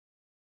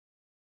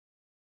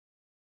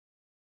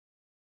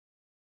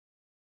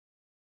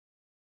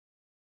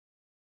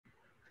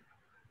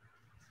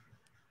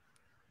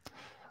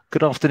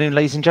Good afternoon,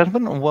 ladies and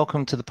gentlemen, and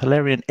welcome to the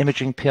POLAREAN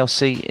Imaging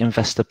PLC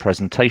investor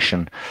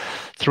presentation.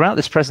 Throughout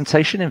this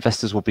presentation,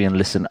 investors will be in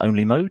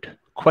listen-only mode.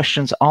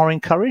 Questions are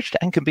encouraged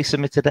and can be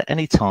submitted at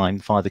any time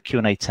via the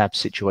Q&A tab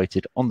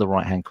situated on the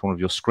right-hand corner of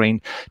your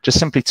screen. Just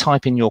simply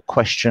type in your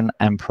question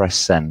and press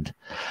send.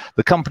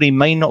 The company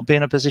may not be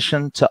in a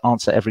position to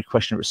answer every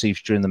question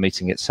received during the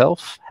meeting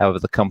itself. However,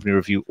 the company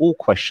review all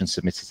questions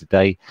submitted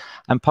today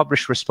and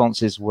publish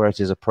responses where it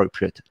is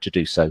appropriate to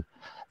do so.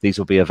 These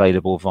will be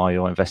available via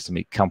your Investor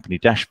Meet company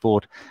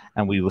dashboard,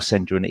 and we will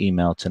send you an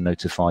email to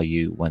notify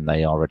you when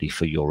they are ready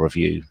for your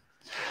review.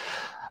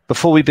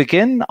 Before we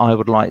begin, I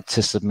would like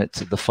to submit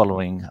the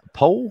following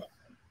poll.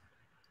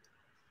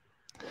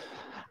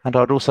 And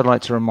I'd also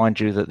like to remind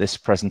you that this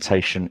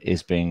presentation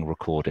is being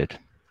recorded.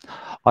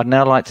 I'd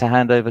now like to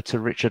hand over to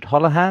Richard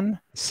Holohan,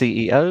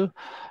 CEO,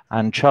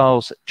 and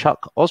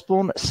Chuck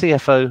Osborne,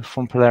 CFO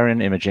from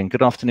POLAREAN Imaging.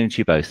 Good afternoon to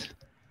you both.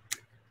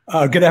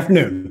 Good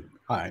afternoon.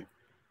 Hi.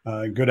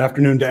 Good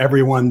afternoon to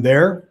everyone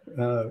there.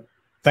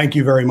 Thank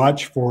you very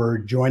much for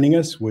joining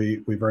us.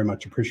 We very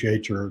much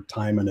appreciate your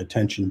time and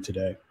attention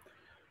today.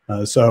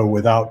 So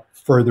without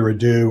further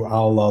ado,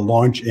 I'll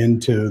launch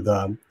into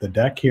the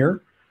deck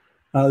here.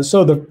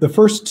 So the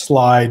first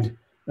slide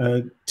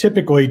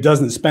typically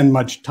doesn't spend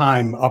much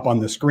time up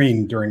on the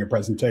screen during a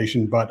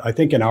presentation, but I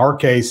think in our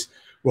case,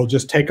 we'll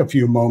just take a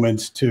few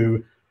moments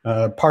to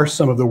parse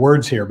some of the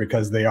words here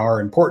because they are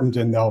important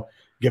and they'll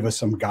give us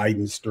some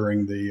guidance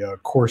during the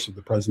course of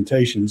the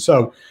presentation.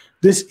 So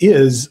this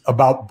is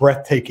about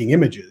breathtaking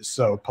images.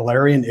 So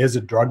POLAREAN is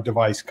a drug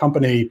device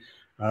company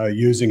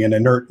using an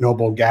inert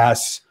noble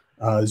gas,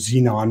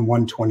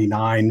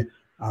 xenon-129,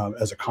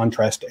 as a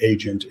contrast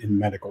agent in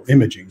medical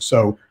imaging.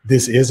 So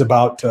this is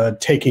about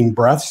taking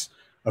breaths.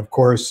 Of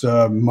course,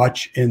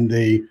 much in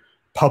the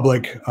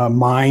public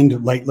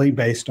mind lately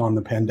based on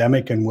the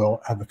pandemic, and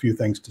we'll have a few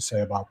things to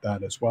say about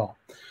that as well.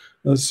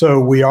 So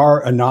we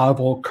are a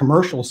novel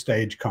commercial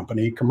stage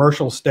company,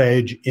 commercial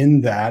stage in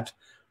that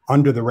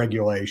under the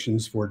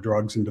regulations for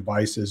drugs and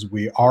devices,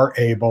 we are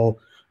able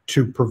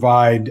to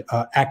provide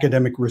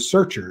academic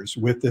researchers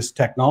with this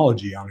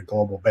technology on a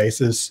global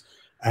basis.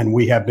 And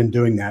we have been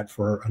doing that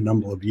for a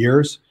number of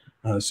years.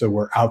 So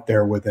we're out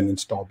there with an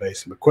installed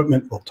base of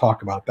equipment. We'll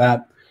talk about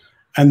that.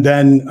 And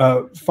then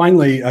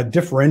finally, a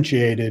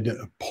differentiated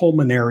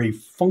pulmonary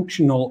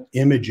functional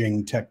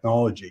imaging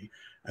technology.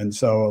 And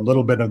so a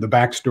little bit of the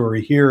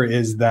backstory here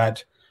is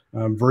that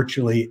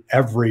virtually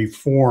every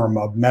form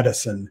of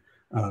medicine,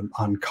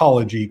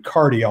 oncology,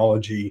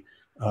 cardiology,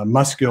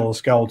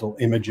 musculoskeletal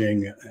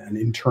imaging, and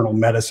internal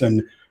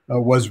medicine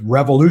was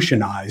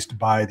revolutionized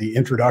by the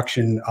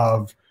introduction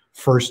of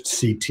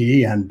first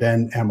CT and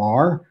then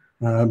MR,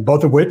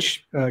 both of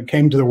which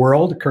came to the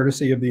world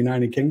courtesy of the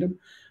United Kingdom.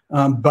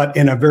 But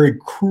in a very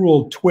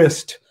cruel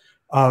twist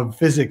of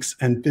physics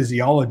and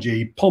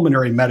physiology,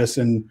 pulmonary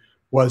medicine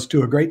was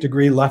to a great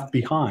degree left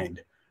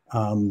behind.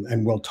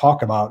 And we'll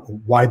talk about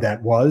why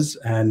that was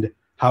and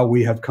how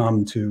we have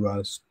come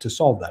to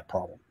solve that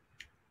problem.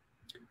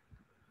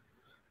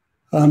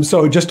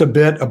 So just a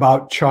bit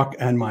about Chuck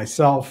and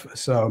myself.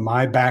 So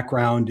my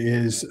background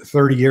is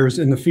 30 years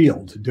in the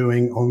field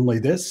doing only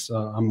this.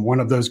 I'm one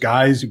of those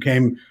guys who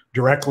came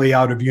directly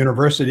out of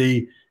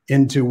university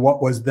into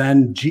what was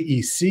then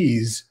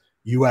GEC's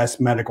US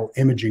medical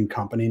imaging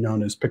company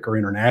known as Picker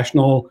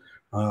International.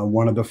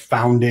 One of the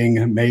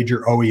founding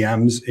major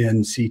OEMs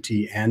in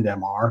CT and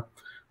MR,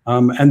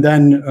 and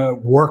then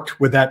worked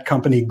with that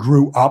company,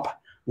 grew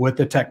up with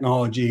the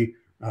technology,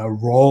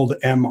 rolled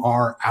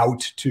MR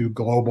out to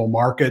global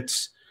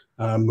markets,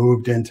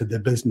 moved into the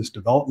business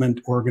development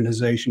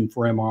organization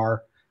for MR,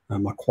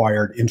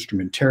 acquired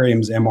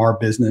Instrumentarium's MR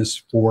business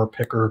for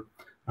Picker,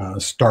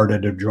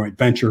 started a joint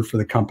venture for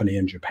the company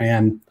in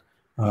Japan,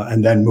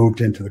 and then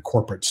moved into the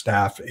corporate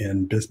staff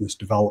in business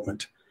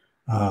development.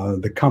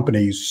 The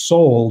company was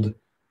sold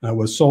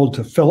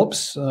to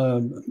Philips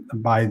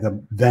by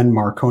the then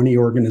Marconi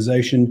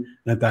organization.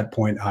 And at that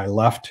point, I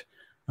left,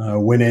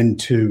 went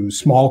into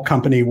small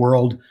company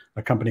world,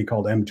 a company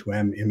called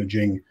M2M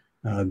Imaging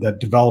that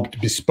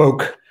developed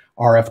bespoke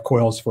RF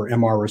coils for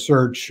MR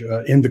research,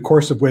 in the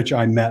course of which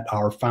I met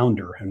our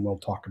founder, and we'll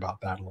talk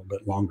about that a little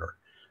bit longer.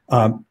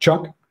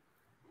 Chuck?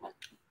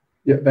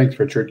 Yeah, thanks,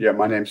 Richard. Yeah,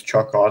 my name's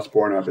Chuck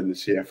Osborne. I've been the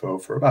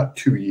CFO for about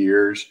 2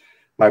 years.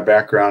 My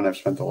background, I've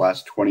spent the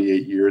last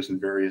 28 years in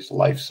various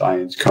life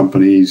science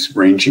companies,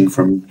 ranging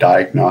from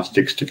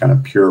diagnostics to kind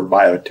of pure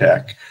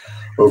biotech.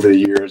 Over the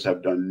years,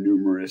 I've done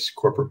numerous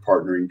corporate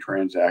partnering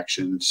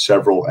transactions,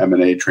 several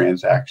M&A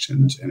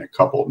transactions, and a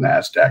couple of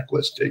NASDAQ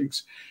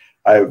listings.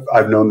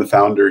 I've known the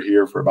founder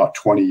here for about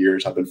 20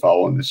 years. I've been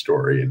following this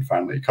story, and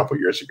finally, a couple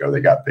of years ago,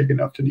 they got big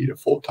enough to need a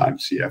full-time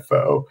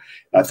CFO.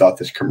 And I thought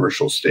this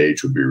commercial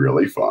stage would be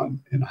really fun,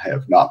 and I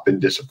have not been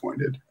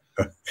disappointed.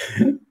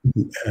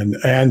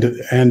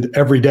 and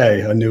every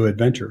day a new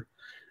adventure.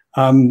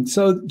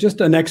 So just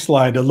the next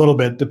slide a little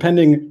bit,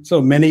 depending.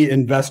 So many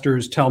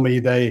investors tell me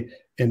they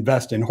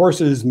invest in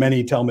horses.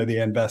 Many tell me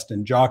they invest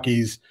in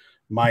jockeys.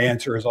 My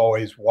answer is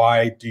always,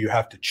 why do you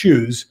have to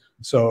choose?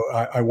 So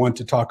I want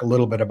to talk a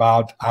little bit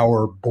about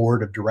our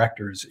board of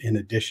directors in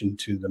addition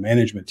to the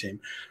management team.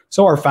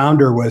 So our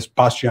founder was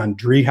Bastiaan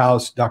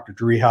Driehaus. Dr.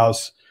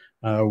 Driehaus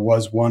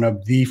was one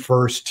of the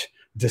first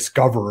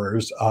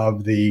discoverers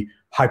of the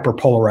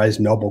hyperpolarized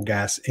noble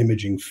gas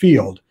imaging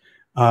field.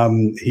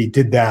 He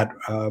did that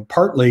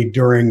partly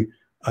during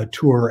a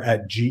tour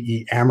at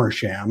GE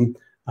Amersham,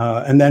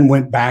 and then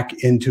went back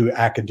into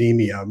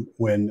academia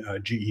when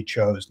GE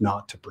chose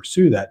not to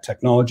pursue that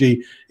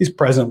technology. He's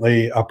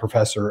presently a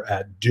professor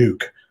at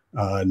Duke,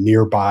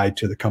 nearby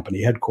to the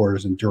company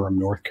headquarters in Durham,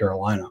 North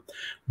Carolina.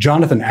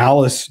 Jonathan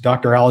Alice,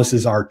 Dr. Alice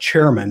is our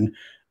chairman.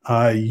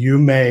 You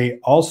may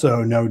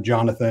also know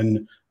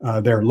Jonathan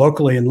there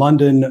locally in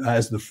London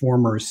as the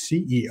former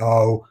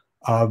CEO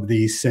of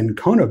the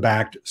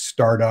Syncona-backed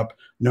startup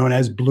known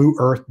as Blue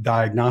Earth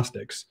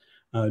Diagnostics.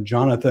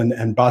 Jonathan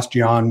and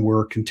Bastiaan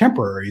were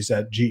contemporaries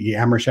at GE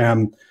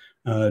Amersham.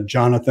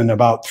 Jonathan,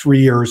 about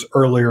 3 years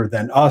earlier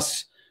than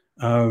us,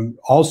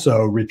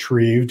 also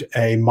retrieved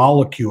a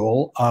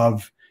molecule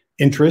of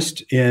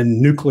interest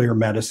in nuclear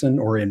medicine,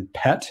 or in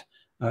PET,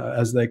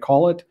 as they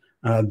call it.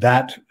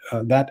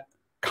 That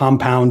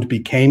compound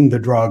became the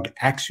drug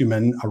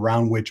Axumin,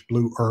 around which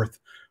Blue Earth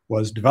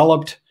was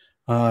developed.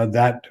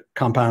 That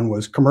compound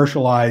was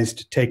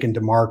commercialized, taken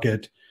to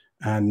market,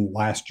 and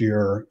last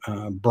year,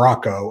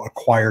 Bracco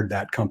acquired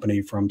that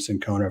company from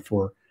Syncona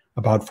for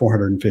about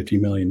 450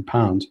 million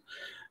pounds.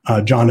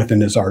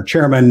 Jonathan is our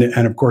chairman,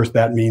 and of course,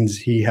 that means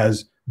he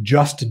has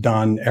just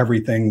done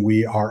everything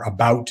we are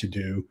about to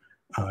do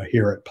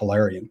here at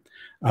Polarian.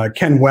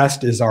 Ken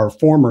West is our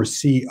former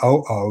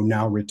COO,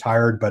 now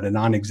retired, but a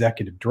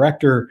non-executive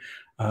director.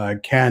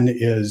 Ken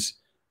is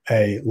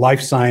a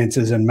life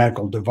sciences and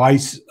medical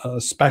device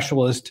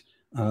specialist,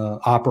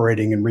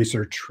 operating in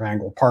Research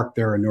Triangle Park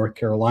there in North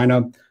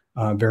Carolina.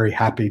 Very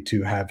happy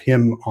to have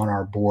him on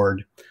our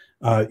board.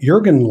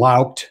 Jürgen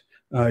Laucht.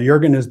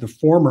 Jürgen is the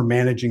former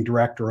managing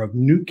director of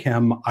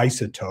Nuchem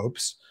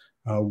Isotopes,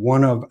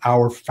 one of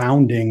our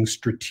founding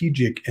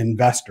strategic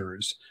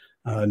investors.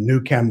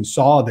 Nuchem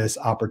saw this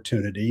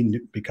opportunity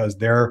because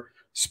their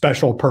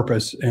special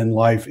purpose in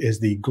life is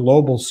the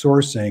global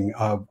sourcing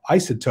of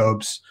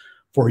isotopes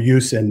for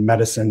use in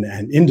medicine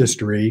and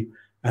industry.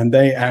 And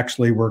they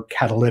actually were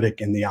catalytic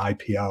in the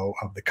IPO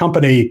of the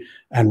company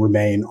and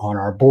remain on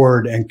our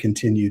board and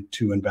continue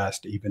to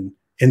invest even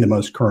in the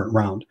most current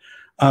round.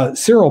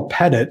 Cyril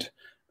Pettit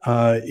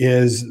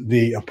is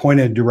the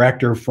appointed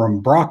director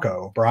from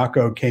Bracco.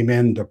 Bracco came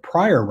in the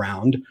prior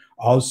round,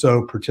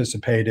 also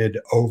participated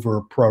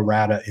over pro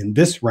rata in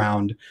this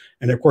round.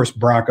 And of course,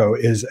 Bracco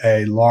is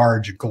a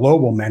large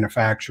global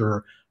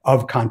manufacturer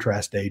of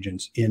contrast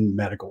agents in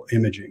medical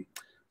imaging.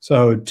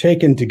 So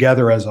taken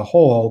together as a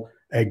whole,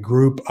 a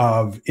group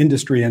of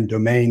industry and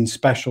domain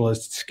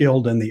specialists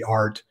skilled in the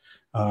art,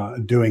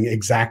 doing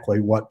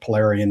exactly what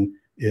Polarian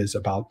is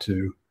about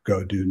to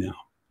go do now.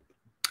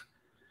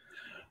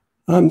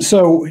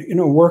 So,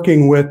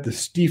 working with the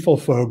Stiefel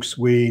folks,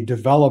 we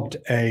developed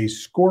a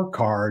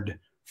scorecard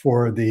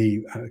for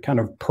the kind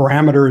of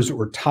parameters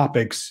or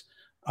topics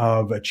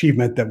of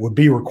achievement that would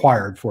be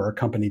required for a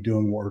company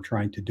doing what we're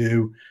trying to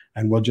do.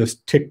 And we'll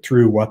just tick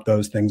through what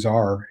those things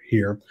are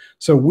here.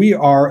 So we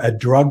are a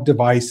drug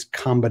device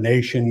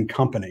combination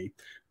company.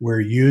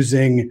 We're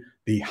using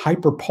the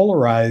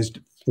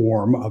hyperpolarized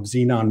form of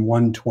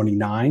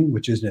xenon-129,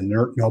 which is an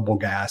inert noble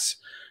gas,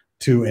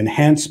 to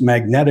enhance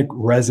magnetic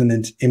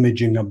resonance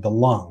imaging of the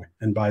lung.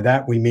 And by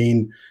that, we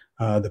mean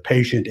the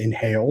patient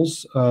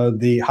inhales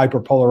the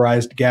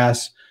hyperpolarized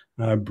gas,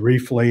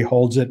 briefly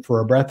holds it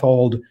for a breath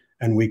hold,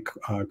 and we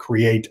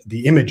create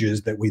the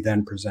images that we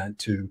then present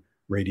to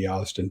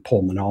radiologist and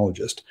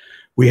pulmonologist.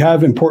 We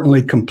have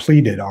importantly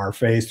completed our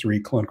phase 3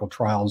 clinical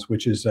trials,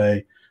 which is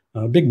a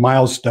big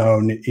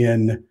milestone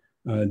in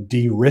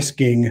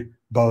de-risking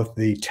both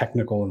the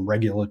technical and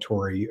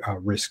regulatory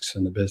risks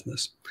in the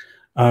business.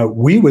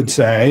 We would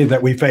say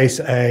that we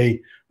face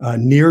a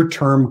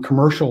near-term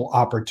commercial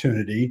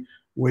opportunity,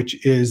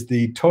 which is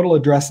the total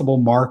addressable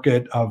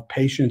market of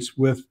patients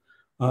with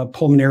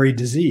pulmonary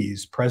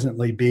disease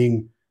presently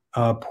being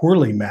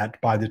poorly met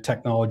by the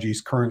technologies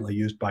currently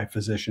used by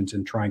physicians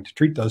in trying to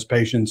treat those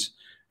patients.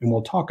 And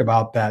we'll talk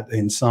about that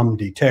in some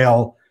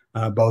detail,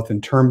 both in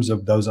terms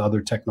of those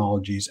other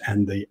technologies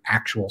and the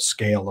actual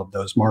scale of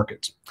those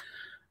markets.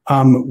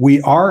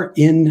 We are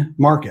in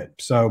market.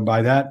 So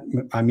by that,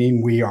 I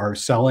mean we are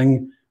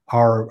selling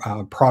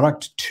our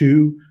product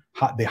to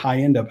the high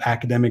end of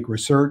academic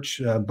research,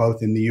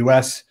 both in the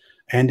US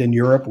and in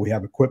Europe. We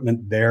have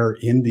equipment there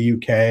in the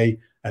UK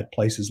at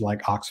places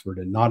like Oxford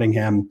and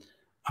Nottingham.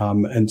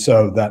 And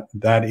so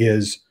that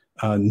is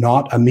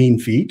not a mean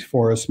feat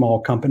for a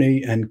small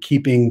company, and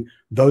keeping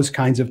those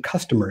kinds of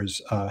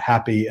customers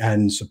happy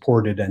and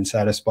supported and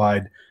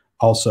satisfied,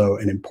 also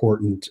an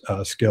important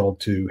skill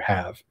to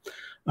have.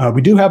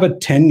 We do have a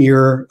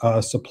 10-year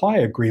supply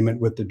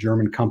agreement with the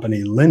German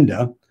company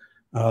Linde.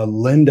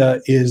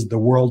 Linde is the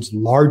world's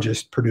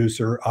largest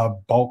producer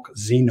of bulk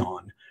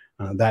xenon.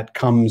 That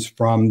comes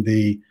from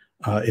the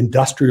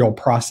industrial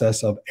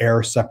process of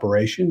air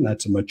separation.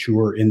 That's a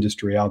mature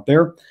industry out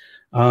there,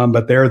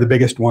 but they're the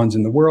biggest ones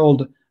in the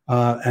world,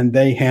 and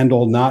they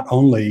handle not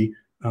only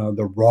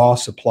the raw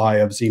supply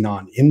of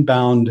xenon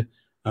inbound,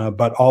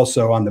 but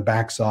also on the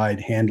backside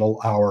handle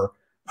our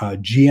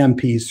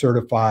GMP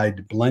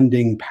certified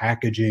blending,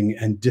 packaging,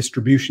 and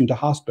distribution to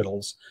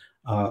hospitals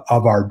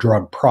of our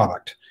drug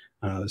product.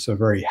 So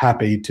very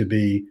happy to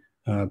be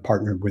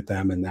partnered with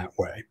them in that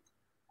way.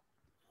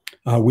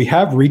 We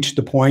have reached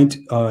the point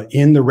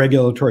in the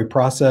regulatory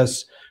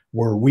process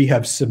where we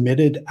have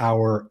submitted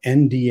our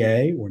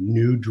NDA, or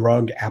new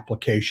drug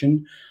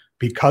application.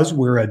 Because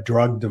we're a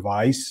drug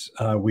device,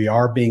 we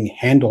are being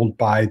handled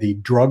by the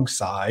drug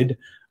side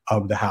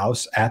of the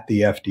house at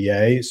the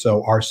FDA.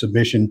 So our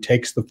submission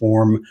takes the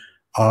form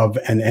of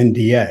an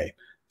NDA.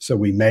 So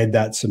we made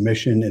that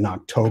submission in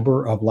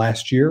October of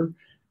last year,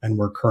 and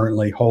we're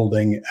currently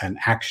holding an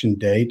action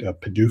date, a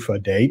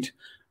PDUFA date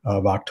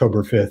of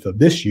October 5th of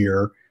this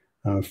year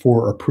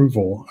for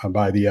approval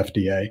by the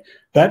FDA.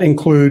 That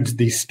includes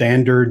the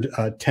standard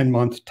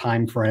 10-month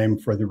time frame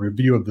for the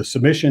review of the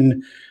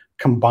submission,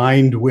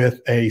 combined with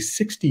a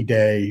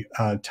 60-day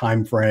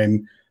time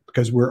frame,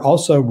 because we're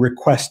also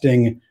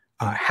requesting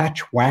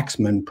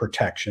Hatch-Waxman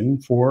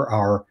protection for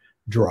our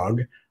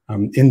drug.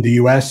 In the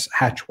US,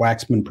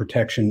 Hatch-Waxman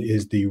protection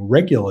is the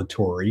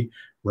regulatory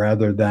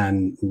rather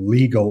than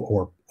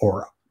legal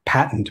or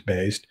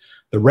patent-based,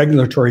 the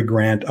regulatory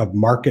grant of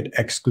market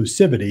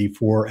exclusivity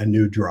for a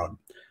new drug.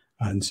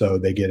 And so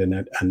they get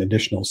an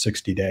additional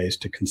 60 days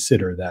to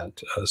consider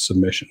that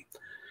submission.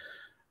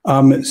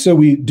 So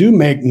we do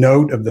make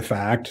note of the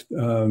fact,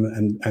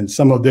 and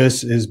some of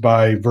this is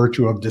by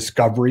virtue of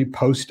discovery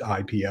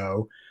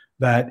post-IPO,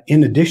 that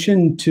in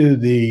addition to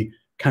the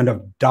kind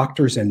of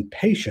doctors and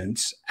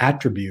patients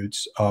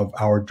attributes of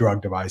our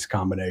drug device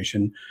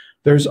combination,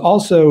 there's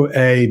also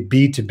a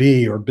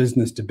B2B or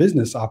business to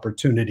business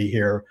opportunity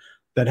here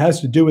that has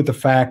to do with the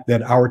fact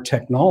that our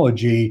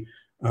technology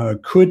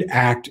could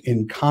act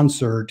in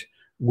concert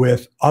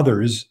with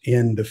others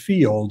in the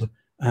field.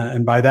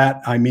 And by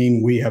that, I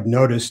mean, we have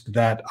noticed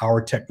that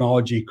our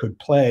technology could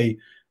play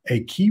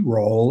a key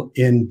role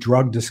in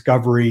drug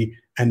discovery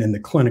and in the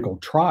clinical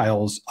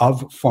trials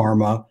of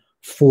pharma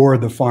for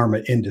the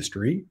pharma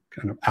industry,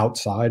 kind of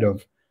outside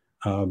of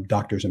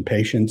doctors and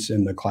patients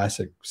in the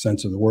classic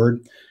sense of the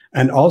word.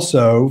 And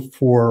also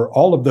for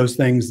all of those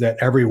things that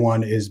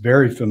everyone is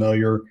very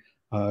familiar,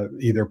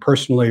 either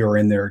personally or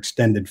in their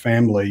extended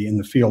family, in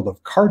the field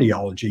of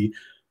cardiology,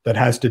 that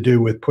has to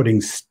do with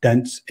putting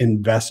stents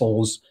in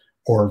vessels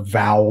or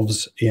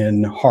valves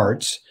in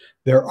hearts.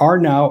 There are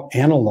now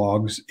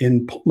analogs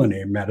in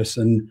pulmonary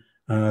medicine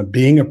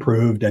being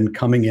approved and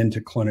coming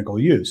into clinical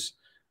use.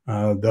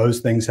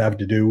 Those things have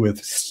to do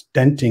with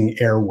stenting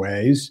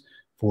airways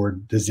for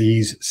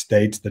disease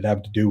states that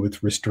have to do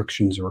with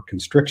restrictions or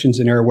constrictions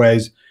in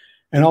airways,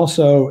 and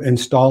also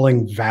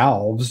installing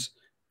valves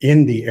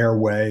in the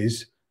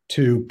airways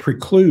to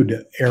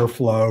preclude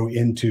airflow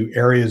into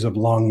areas of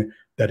lung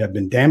that have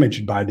been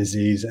damaged by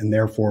disease and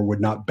therefore would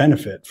not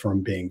benefit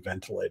from being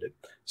ventilated.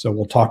 So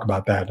we'll talk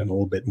about that in a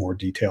little bit more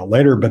detail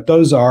later, but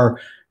those are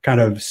kind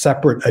of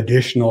separate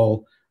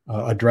additional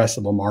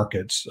addressable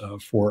markets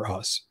for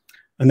us.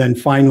 And then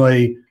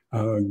finally,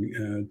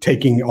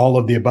 taking all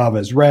of the above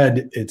as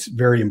read, it's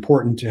very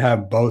important to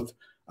have both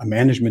a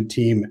management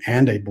team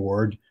and a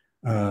board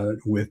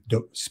with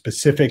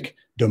specific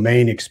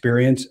domain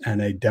experience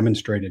and a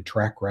demonstrated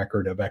track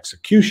record of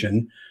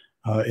execution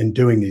in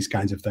doing these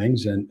kinds of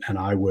things. And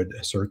I would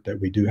assert that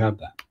we do have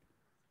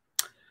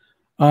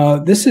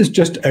that. This is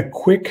just a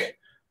quick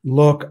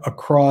look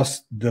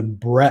across the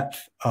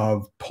breadth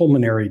of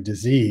pulmonary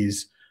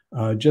disease,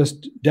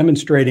 just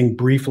demonstrating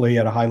briefly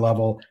at a high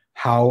level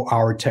how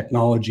our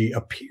technology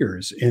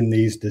appears in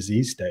these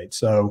disease states.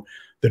 So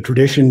the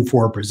tradition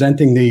for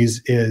presenting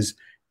these is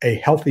a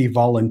healthy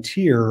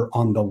volunteer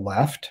on the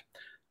left.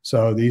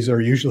 So these are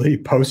usually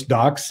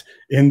postdocs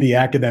in the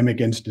academic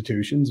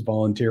institutions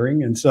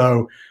volunteering. And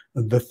so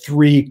the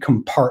three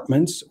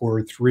compartments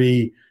or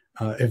three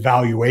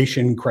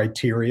evaluation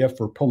criteria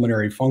for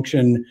pulmonary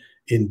function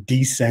in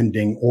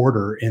descending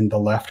order in the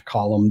left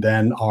column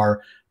then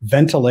are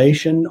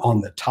ventilation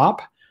on the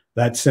top.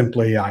 That's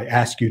simply, I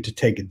ask you to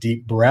take a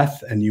deep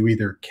breath and you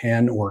either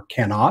can or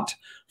cannot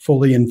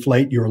fully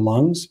inflate your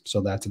lungs. So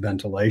that's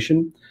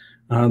ventilation.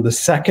 The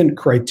second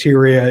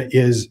criteria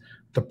is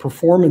the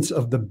performance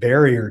of the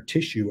barrier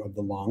tissue of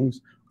the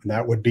lungs. And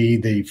that would be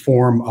the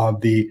form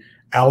of the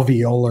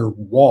alveolar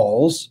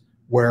walls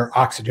where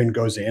oxygen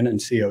goes in and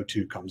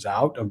CO2 comes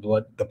out of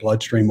the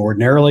bloodstream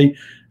ordinarily.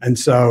 And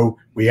so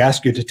we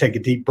ask you to take a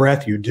deep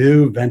breath. You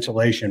do.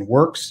 Ventilation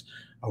works.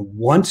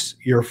 Once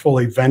you're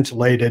fully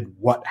ventilated,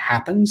 what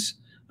happens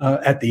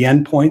at the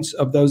endpoints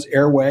of those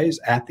airways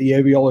at the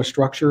alveolar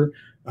structure?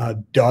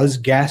 Does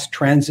gas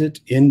transit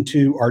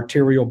into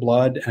arterial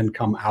blood and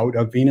come out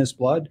of venous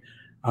blood?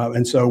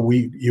 And so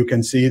you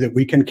can see that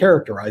we can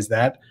characterize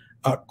that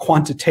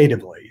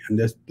quantitatively, and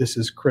this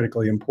is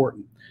critically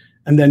important.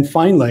 And then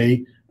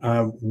finally,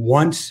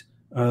 once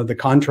the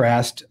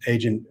contrast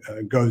agent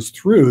goes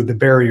through the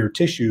barrier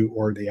tissue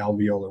or the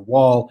alveolar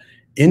wall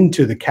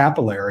into the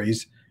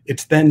capillaries,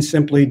 it's then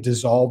simply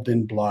dissolved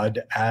in blood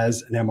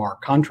as an MR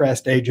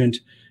contrast agent,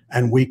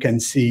 and we can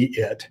see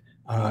it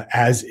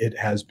as it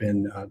has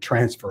been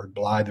transferred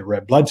by the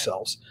red blood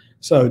cells.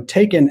 So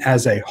taken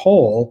as a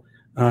whole,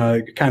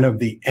 kind of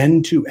the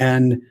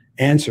end-to-end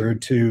answer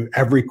to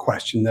every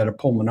question that a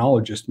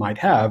pulmonologist might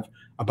have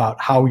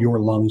about how your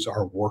lungs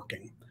are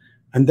working.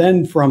 And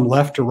then from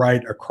left to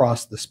right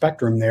across the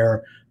spectrum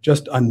there,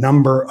 just a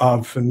number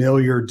of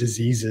familiar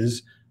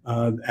diseases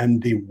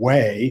and the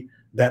way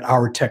that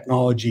our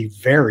technology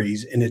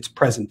varies in its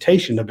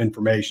presentation of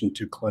information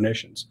to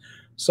clinicians.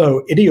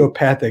 So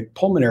idiopathic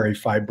pulmonary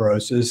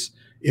fibrosis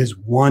is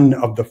one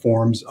of the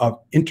forms of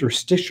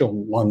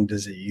interstitial lung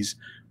disease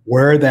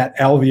where that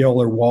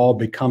alveolar wall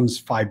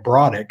becomes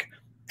fibrotic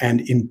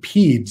and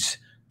impedes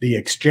the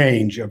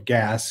exchange of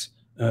gas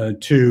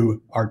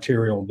to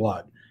arterial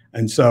blood.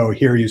 And so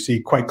here you see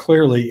quite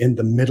clearly in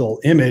the middle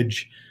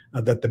image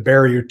that the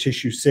barrier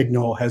tissue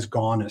signal has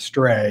gone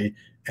astray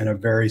in a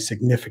very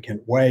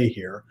significant way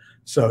here.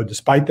 So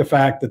despite the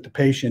fact that the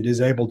patient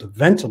is able to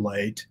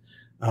ventilate,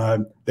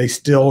 they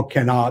still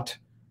cannot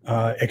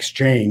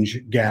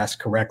exchange gas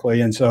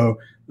correctly. And so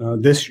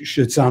this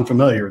should sound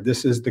familiar.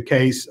 This is the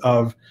case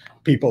of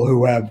people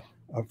who have,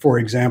 for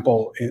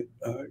example,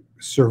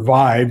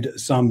 survived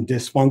some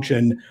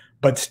dysfunction,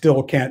 but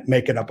still can't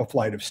make it up a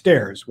flight of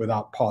stairs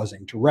without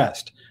pausing to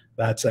rest.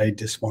 That's a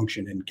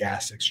dysfunction in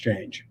gas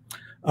exchange.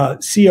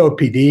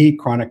 COPD,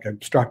 chronic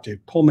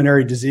obstructive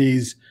pulmonary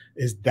disease,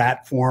 is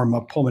that form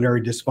of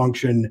pulmonary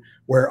dysfunction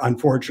where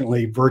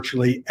unfortunately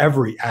virtually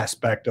every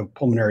aspect of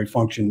pulmonary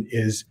function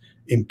is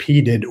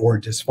impeded or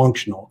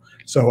dysfunctional.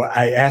 So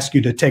I ask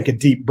you to take a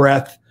deep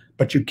breath,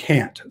 but you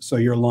can't. So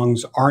your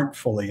lungs aren't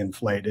fully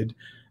inflated.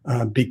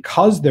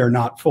 Because they're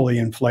not fully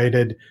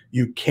inflated,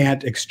 you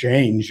can't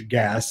exchange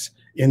gas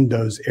in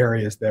those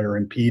areas that are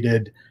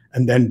impeded.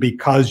 And then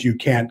because you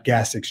can't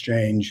gas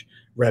exchange,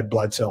 red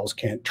blood cells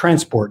can't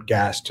transport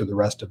gas to the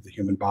rest of the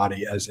human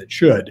body as it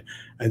should.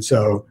 And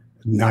so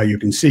now you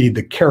can see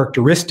the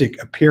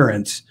characteristic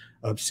appearance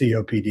of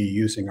COPD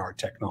using our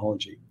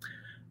technology.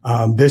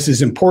 This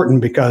is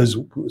important because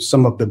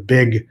some of the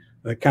big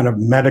kind of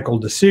medical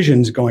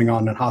decisions going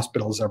on in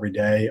hospitals every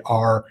day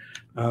are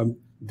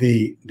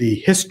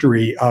the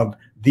history of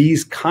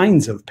these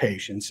kinds of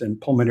patients, and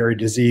pulmonary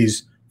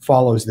disease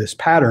follows this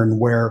pattern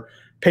where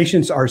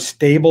patients are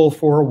stable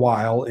for a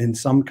while in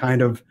some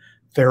kind of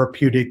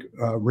therapeutic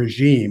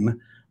regime,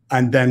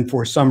 and then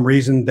for some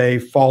reason they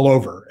fall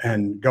over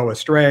and go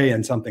astray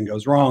and something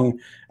goes wrong.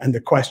 And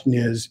the question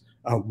is,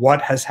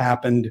 what has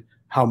happened?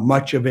 How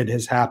much of it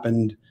has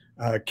happened?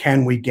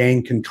 Can we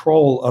gain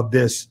control of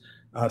this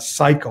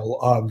cycle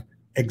of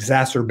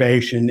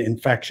exacerbation,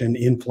 infection,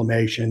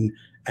 inflammation,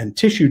 and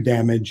tissue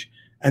damage?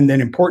 And then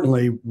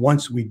importantly,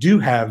 once we do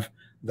have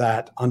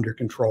that under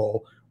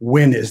control,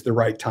 when is the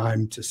right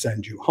time to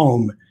send you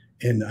home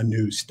in a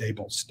new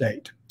stable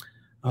state?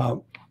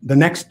 The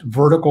next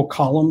vertical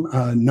column,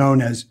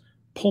 known as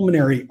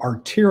pulmonary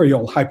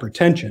arterial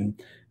hypertension,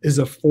 is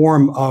a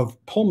form of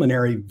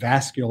pulmonary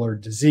vascular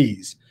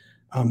disease.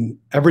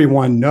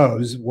 Everyone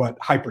knows what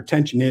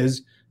hypertension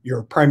is.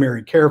 Your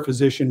primary care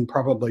physician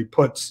probably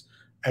puts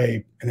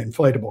an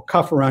inflatable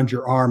cuff around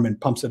your arm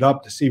and pumps it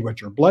up to see what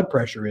your blood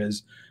pressure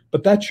is,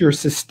 but that's your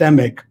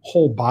systemic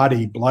whole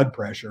body blood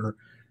pressure.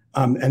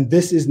 And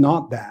this is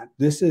not that.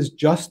 This is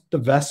just the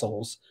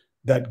vessels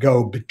that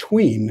go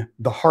between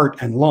the heart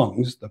and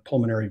lungs, the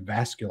pulmonary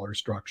vascular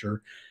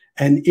structure,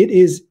 and it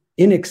is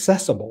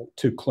inaccessible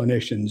to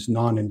clinicians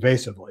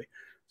non-invasively.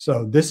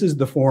 So this is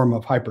the form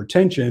of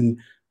hypertension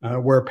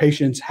where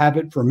patients have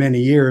it for many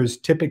years,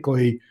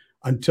 typically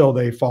until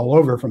they fall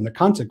over from the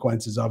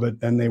consequences of it.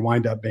 Then they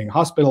wind up being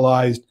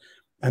hospitalized,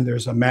 and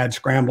there's a mad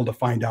scramble to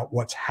find out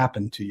what's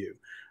happened to you.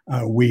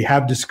 We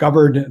have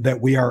discovered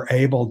that we are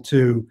able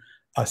to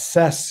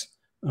assess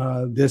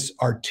this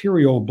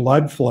arterial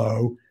blood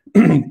flow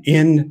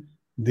in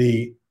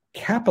the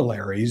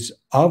capillaries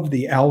of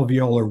the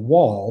alveolar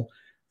wall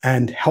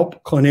and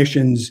help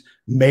clinicians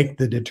make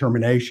the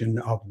determination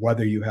of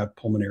whether you have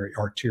pulmonary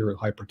arterial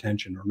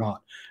hypertension or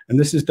not. And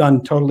this is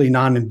done totally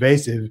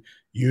non-invasive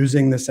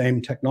using the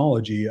same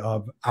technology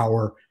of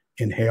our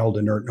inhaled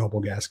inert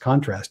noble gas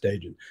contrast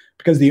agent,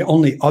 because the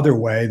only other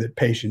way that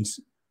patients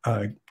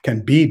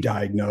can be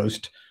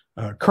diagnosed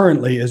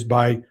currently is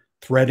by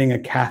threading a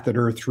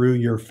catheter through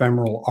your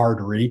femoral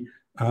artery,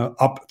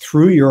 up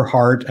through your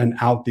heart and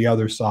out the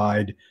other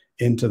side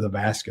into the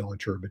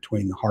vasculature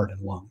between the heart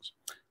and lungs.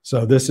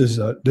 So this is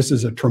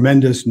a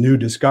tremendous new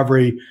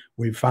discovery.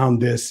 We've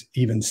found this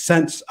even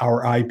since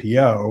our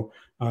IPO.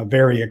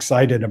 Very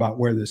excited about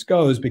where this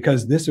goes,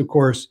 because this, of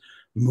course,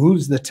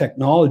 moves the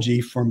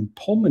technology from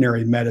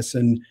pulmonary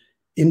medicine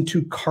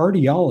into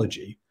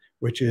cardiology,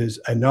 which is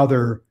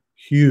another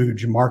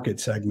huge market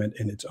segment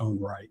in its own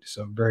right.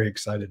 So very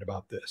excited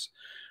about this.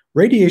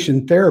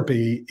 Radiation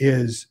therapy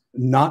is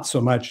not so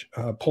much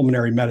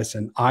pulmonary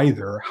medicine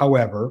either.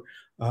 However,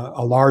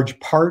 a large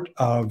part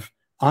of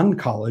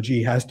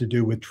oncology has to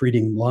do with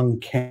treating lung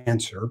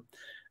cancer.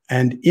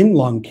 And in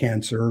lung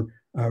cancer,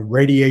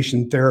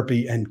 radiation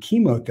therapy and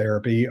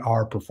chemotherapy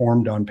are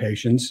performed on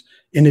patients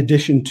in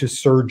addition to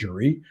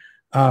surgery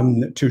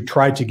to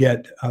try to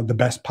get the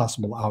best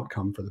possible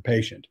outcome for the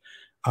patient.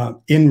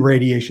 In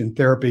radiation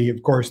therapy,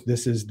 of course,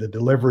 this is the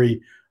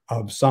delivery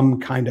of some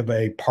kind of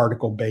a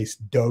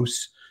particle-based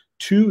dose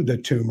to the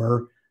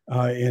tumor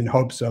in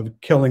hopes of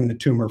killing the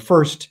tumor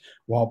first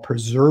while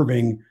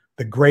preserving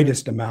the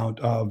greatest amount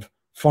of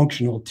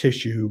functional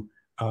tissue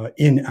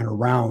in and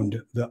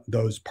around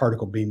those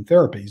particle beam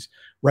therapies.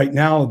 Right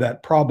now,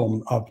 that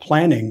problem of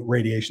planning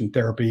radiation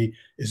therapy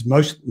is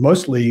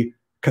mostly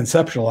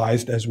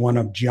conceptualized as one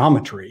of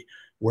geometry,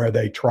 where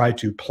they try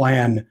to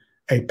plan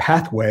a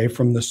pathway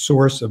from the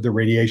source of the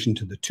radiation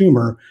to the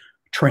tumor,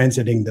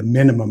 transiting the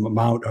minimum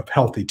amount of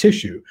healthy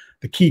tissue.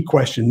 The key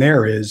question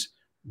there is,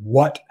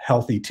 what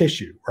healthy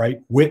tissue, right?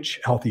 Which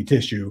healthy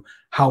tissue?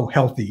 How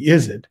healthy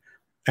is it?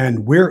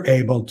 And we're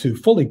able to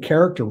fully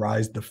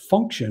characterize the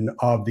function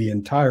of the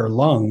entire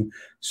lung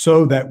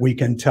so that we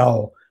can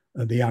tell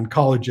the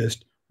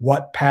oncologist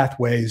what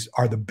pathways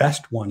are the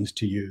best ones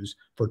to use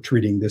for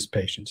treating this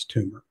patient's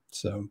tumor.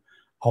 So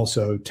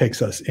also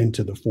takes us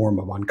into the form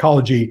of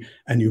oncology.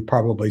 And you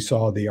probably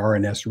saw the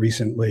RNS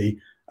recently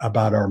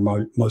about our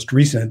most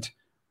recent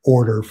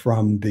order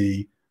from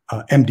the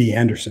MD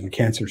Anderson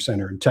Cancer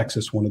Center in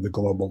Texas, one of the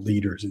global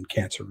leaders in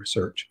cancer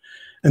research.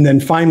 And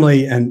then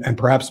finally, and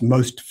perhaps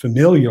most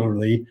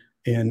familiarly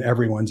in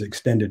everyone's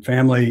extended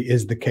family,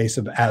 is the case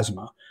of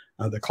asthma.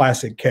 The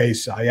classic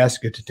case, I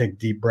ask you to take a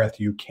deep breath,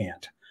 you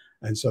can't.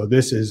 And so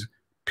this is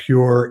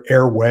pure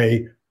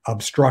airway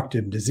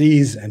obstructive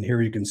disease. And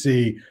here you can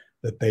see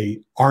that they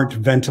aren't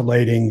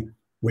ventilating,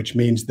 which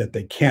means that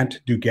they can't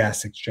do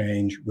gas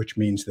exchange, which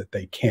means that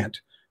they can't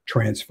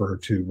transfer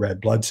to red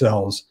blood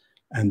cells.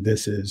 And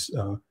this is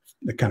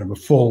the kind of a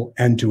full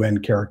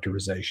end-to-end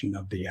characterization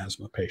of the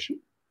asthma patient.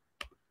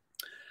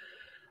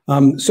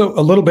 So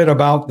a little bit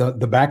about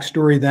the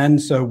backstory then.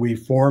 So we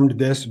formed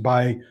this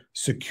by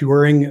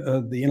securing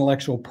the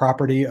intellectual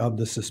property of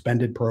the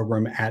suspended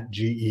program at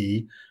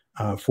GE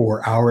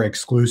for our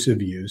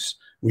exclusive use.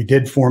 We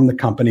did form the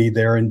company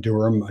there in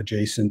Durham,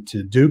 adjacent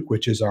to Duke,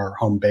 which is our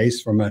home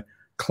base from a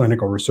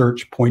clinical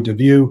research point of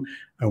view.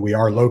 We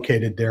are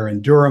located there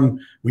in Durham.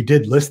 We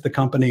did list the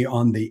company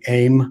on the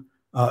AIM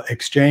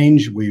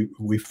exchange.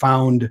 We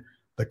found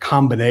the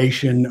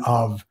combination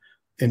of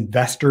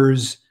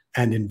investors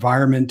and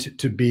environment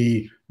to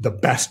be the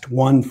best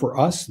one for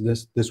us.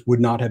 This would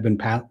not have been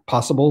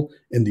possible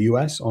in the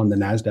US on the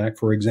NASDAQ,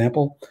 for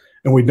example.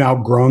 And we've now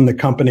grown the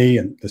company,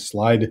 and the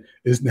slide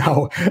is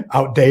now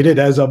outdated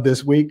as of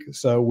this week.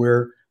 So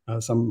we're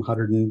some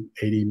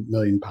 180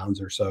 million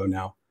pounds or so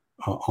now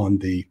on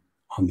the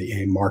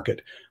AIM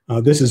market.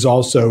 This is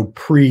also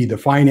pre the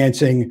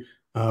financing,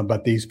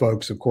 but these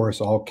folks, of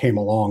course, all came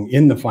along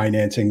in the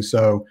financing.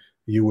 So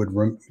you would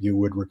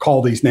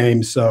recall these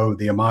names. So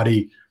the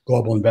Amati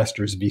Global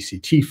Investors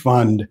VCT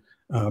Fund,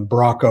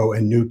 Bracco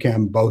and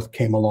Nuchem both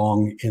came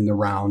along in the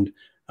round,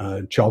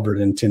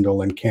 Chelverton,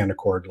 Tyndall, and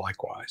Canaccord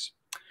likewise.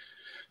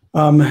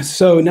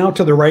 So now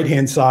to the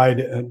right-hand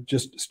side,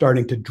 just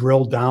starting to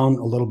drill down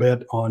a little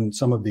bit on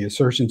some of the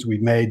assertions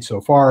we've made so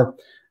far.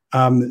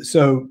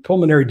 So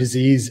pulmonary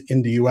disease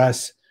in the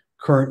US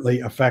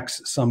currently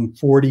affects some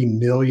 40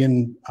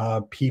 million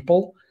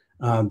people.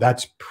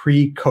 That's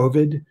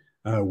pre-COVID.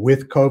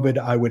 With COVID,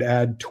 I would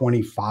add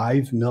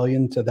 25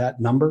 million to that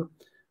number.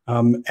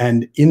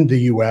 And in the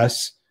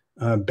US,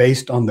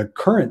 based on the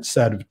current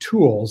set of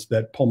tools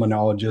that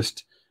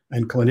pulmonologists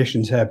and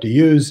clinicians have to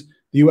use,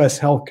 the US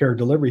healthcare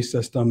delivery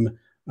system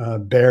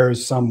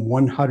bears some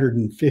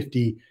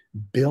 $150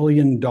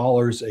 billion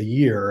a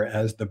year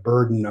as the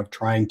burden of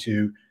trying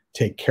to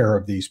take care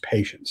of these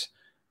patients.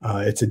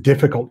 It's a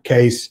difficult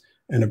case.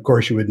 And of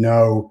course, you would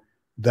know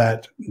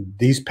that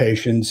these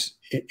patients,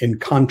 in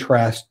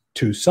contrast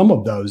to some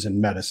of those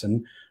in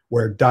medicine,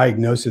 where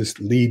diagnosis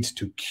leads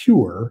to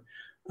cure,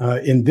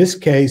 in this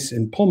case,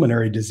 in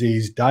pulmonary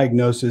disease,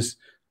 diagnosis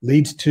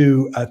leads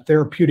to a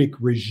therapeutic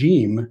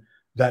regime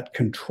that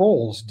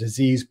controls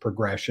disease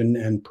progression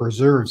and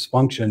preserves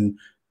function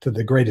to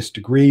the greatest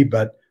degree,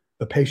 but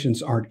the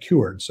patients aren't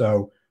cured.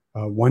 So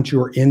once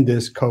you're in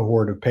this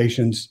cohort of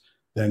patients,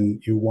 then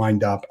you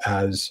wind up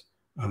as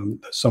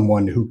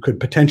someone who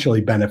could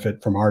potentially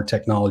benefit from our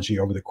technology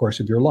over the course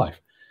of your life.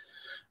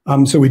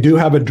 So we do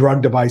have a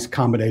drug-device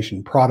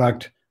combination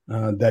product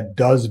that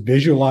does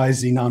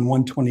visualize Xenon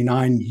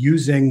 129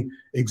 using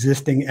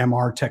existing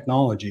MR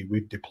technology.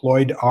 We've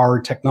deployed our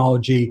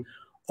technology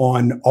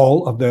on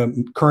all of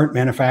the current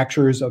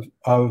manufacturers of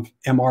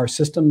MR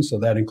systems. So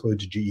that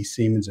includes GE,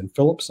 Siemens, and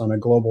Philips on a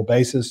global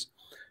basis.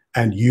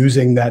 And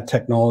using that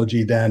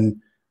technology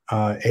then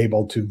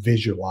able to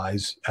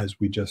visualize, as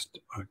we just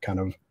kind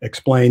of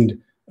explained,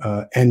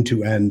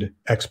 end-to-end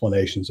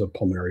explanations of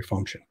pulmonary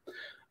function.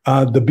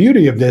 The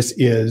beauty of this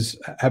is,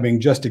 having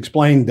just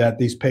explained that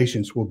these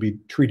patients will be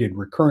treated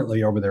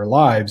recurrently over their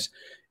lives,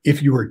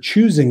 if you are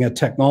choosing a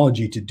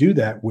technology to do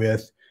that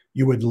with,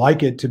 you would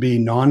like it to be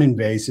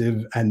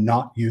non-invasive and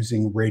not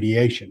using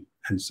radiation.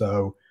 And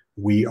so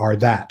we are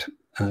that.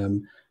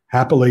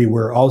 Happily,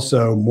 we're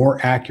also more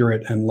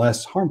accurate and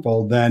less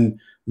harmful than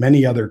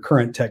many other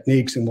current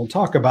techniques. And we'll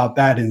talk about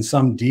that in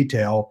some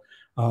detail,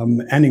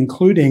 and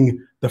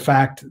including the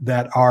fact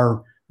that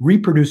our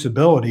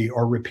reproducibility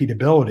or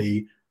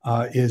repeatability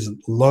is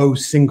low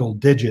single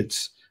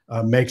digits,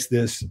 makes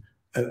this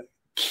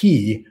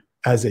key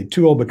as a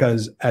tool,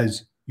 because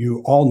as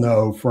you all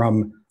know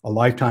from a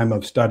lifetime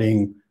of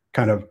studying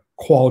kind of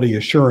quality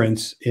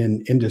assurance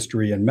in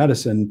industry and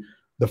medicine,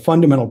 the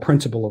fundamental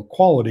principle of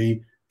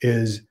quality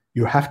is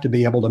you have to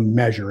be able to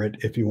measure it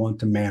if you want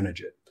to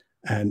manage it.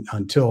 And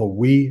until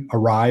we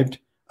arrived,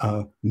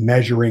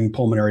 measuring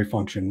pulmonary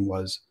function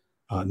was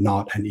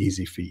not an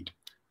easy feat.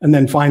 And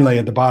then finally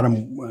at the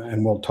bottom,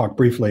 and we'll talk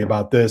briefly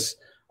about this,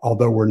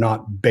 although we're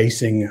not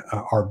basing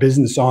our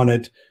business on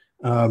it,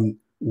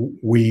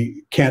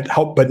 we can't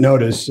help but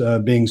notice,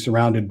 being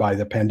surrounded by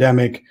the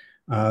pandemic,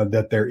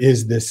 that there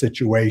is this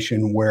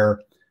situation where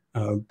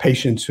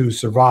patients who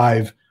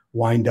survive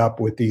wind up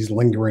with these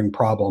lingering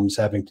problems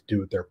having to do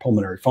with their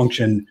pulmonary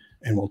function,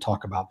 and we'll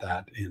talk about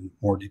that in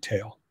more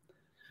detail.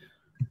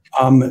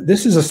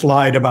 This is a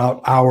slide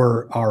about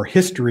our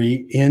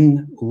history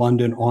in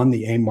London on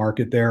the AIM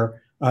market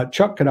there.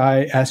 Chuck, could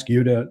I ask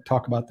you to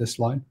talk about this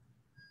slide?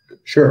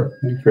 Sure.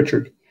 Thanks,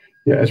 Richard.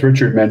 Yeah, as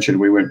Richard mentioned,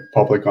 we went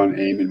public on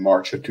AIM in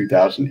March of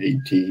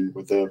 2018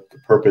 with the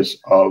purpose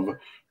of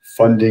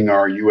funding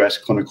our U.S.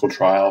 clinical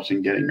trials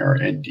and getting our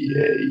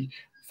NDA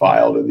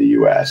filed in the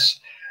U.S.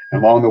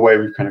 And along the way,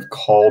 we've kind of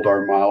called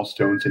our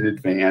milestones in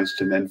advance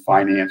and then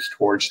financed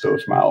towards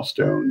those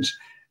milestones.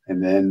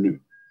 And then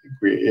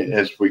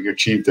as we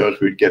achieve those,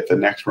 we'd get the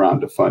next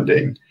round of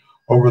funding.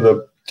 Over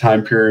the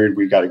time period,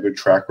 we got a good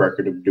track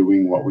record of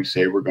doing what we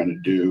say we're going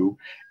to do,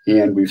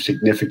 and we've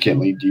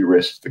significantly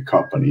de-risked the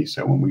company.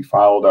 So when we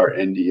filed our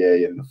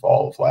NDA in the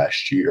fall of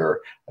last year,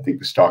 I think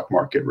the stock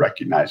market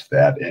recognized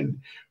that, and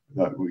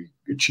we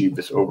achieved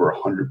this over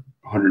 100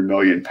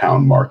 million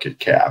pound market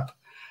cap.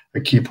 A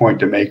key point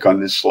to make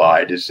on this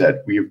slide is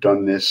that we have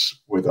done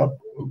this with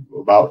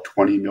about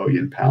 20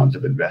 million pounds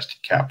of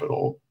invested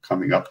capital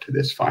coming up to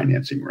this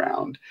financing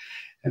round.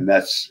 And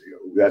that's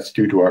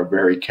due to our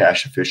very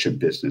cash efficient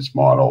business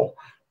model.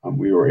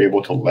 We were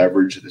able to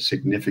leverage the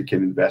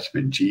significant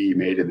investment GE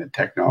made in the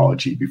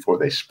technology before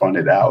they spun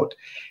it out.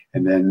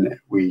 And then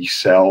we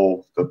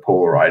sell the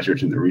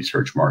polarizers in the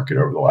research market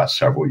over the last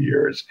several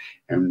years.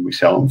 And we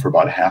sell them for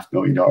about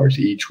 $500,000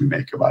 each. We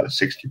make about a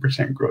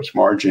 60% gross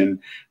margin.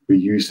 We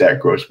use that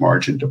gross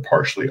margin to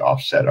partially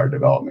offset our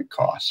development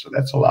costs. So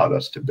that's allowed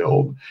us to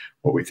build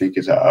what we think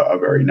is a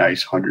very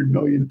nice 100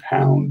 million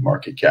pound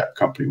market cap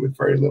company with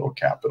very little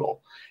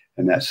capital.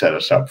 And that set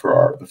us up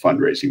for the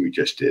fundraising we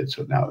just did.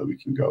 So now that we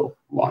can go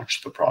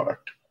launch the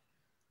product.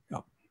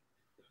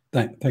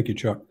 Thank you,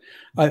 Chuck.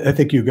 I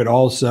think you could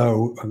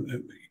also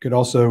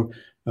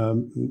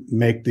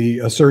make the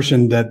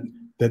assertion that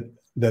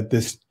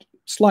this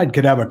slide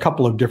could have a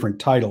couple of different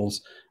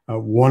titles.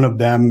 One of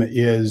them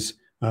is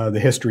the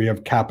history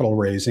of capital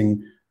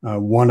raising.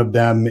 One of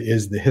them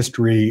is the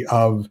history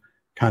of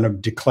kind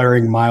of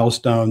declaring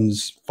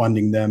milestones,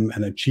 funding them,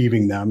 and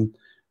achieving them.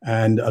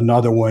 And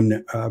another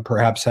one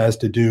perhaps has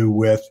to do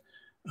with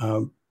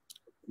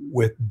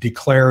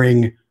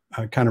declaring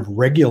kind of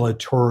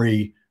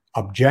regulatory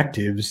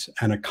objectives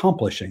and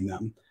accomplishing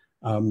them.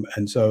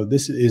 And so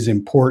this is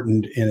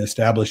important in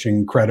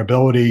establishing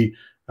credibility,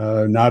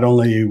 not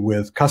only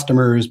with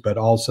customers, but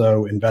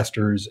also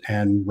investors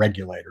and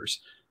regulators.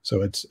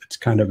 So it's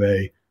kind of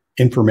a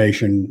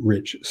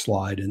information-rich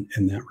slide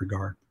in that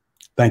regard.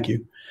 Thank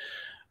you.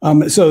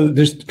 So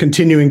there's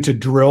continuing to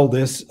drill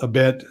this a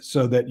bit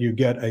so that you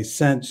get a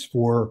sense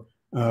for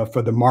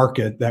the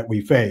market that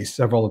we face.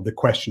 Several of the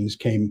questions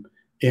came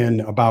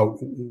in about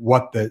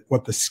what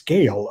the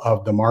scale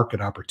of the market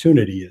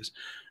opportunity is.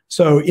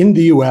 So in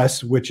the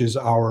US, which is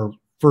our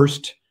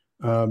first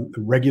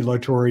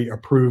regulatory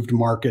approved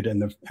market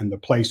and the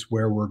place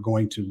where we're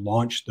going to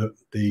launch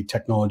the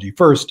technology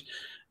first,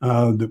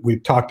 that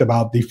we've talked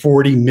about the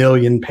 40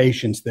 million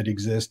patients that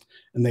exist,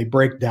 and they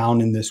break down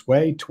in this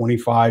way: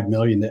 25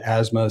 million to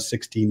asthma,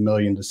 16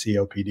 million to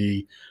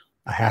COPD,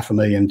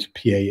 500,000 to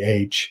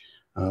PAH,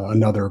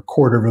 another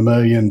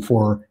 250,000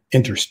 for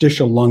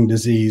interstitial lung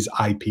disease,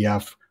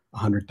 IPF,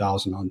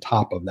 100,000 on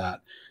top of that.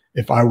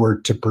 If I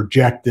were to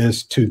project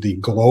this to the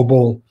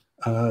global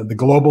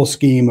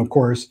scheme, of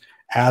course,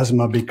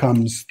 asthma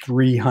becomes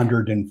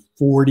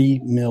 340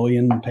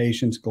 million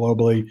patients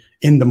globally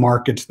in the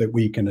markets that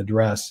we can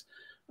address.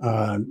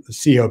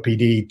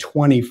 COPD,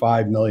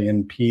 25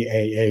 million,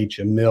 PAH,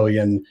 1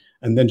 million,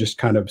 and then just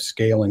kind of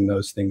scaling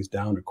those things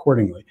down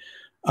accordingly.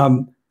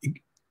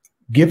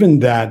 Given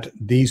that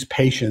these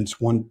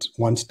patients,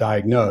 once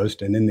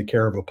diagnosed and in the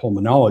care of a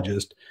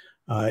pulmonologist,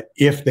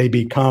 if they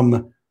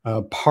become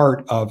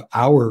part of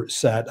our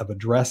set of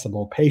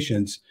addressable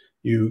patients,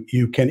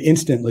 you can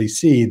instantly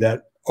see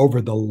that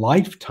over the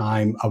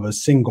lifetime of a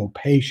single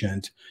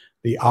patient,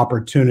 the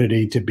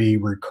opportunity to be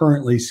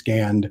recurrently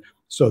scanned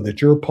so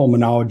that your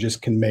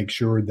pulmonologist can make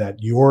sure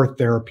that your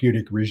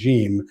therapeutic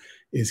regime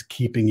is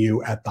keeping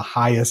you at the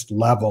highest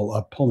level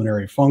of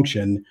pulmonary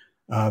function,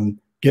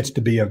 gets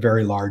to be a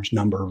very large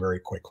number very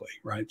quickly,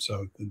 right?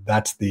 So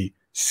that's the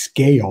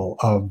scale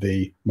of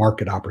the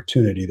market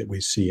opportunity that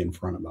we see in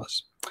front of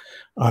us.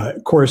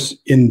 Of course,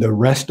 in the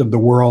rest of the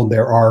world,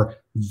 there are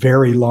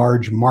very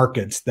large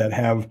markets that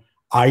have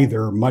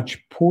either much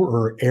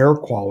poorer air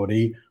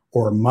quality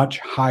or much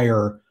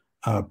higher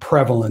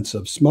prevalence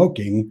of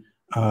smoking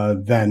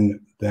than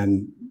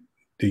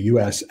the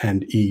US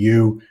and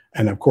EU.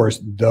 And of course,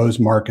 those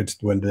markets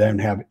would then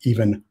have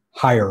even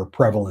higher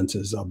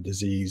prevalences of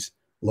disease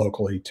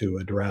locally to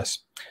address.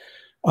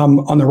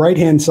 On the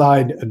right-hand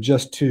side,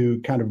 just to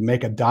kind of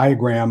make a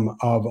diagram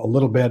of a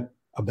little bit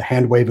of the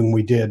hand waving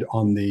we did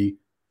on the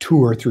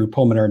tour through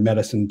pulmonary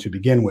medicine to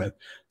begin with.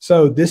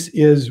 So this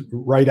is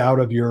right out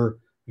of your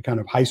kind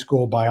of high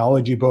school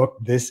biology book.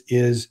 This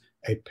is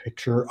a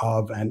picture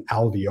of an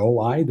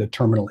alveoli, the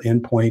terminal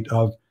endpoint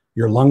of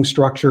your lung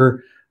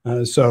structure.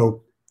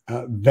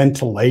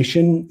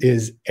 Ventilation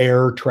is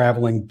air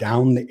traveling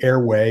down the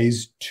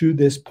airways to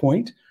this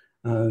point.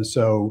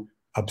 So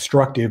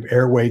obstructive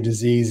airway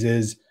disease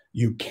is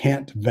you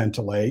can't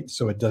ventilate,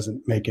 so it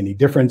doesn't make any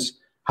difference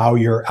how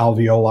your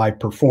alveoli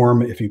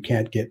perform if you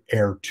can't get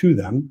air to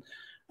them.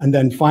 And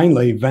then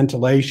finally,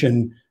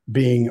 ventilation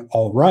being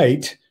all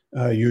right,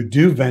 you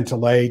do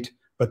ventilate,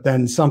 but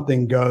then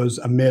something goes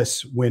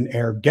amiss when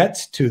air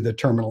gets to the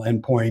terminal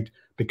endpoint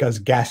because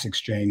gas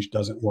exchange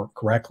doesn't work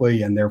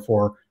correctly, and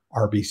therefore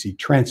RBC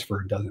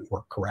transfer doesn't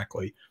work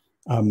correctly.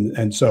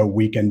 And so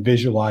we can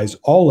visualize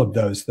all of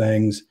those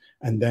things.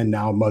 And then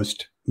now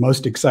most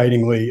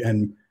excitingly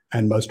and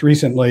most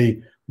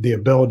recently, the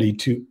ability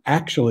to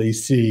actually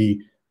see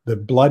the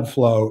blood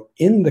flow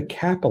in the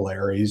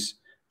capillaries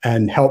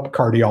and help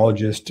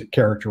cardiologists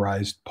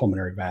characterize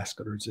pulmonary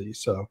vascular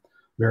disease. So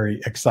very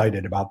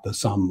excited about the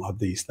sum of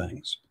these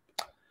things.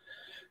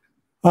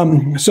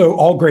 So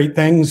all great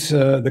things.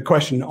 The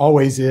question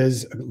always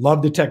is,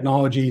 love the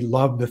technology,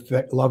 love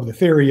the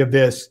theory of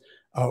this.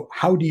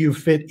 How do you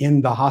fit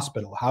in the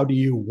hospital? How do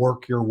you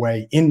work your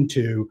way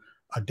into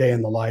a day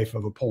in the life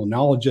of a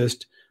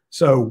pulmonologist?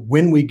 So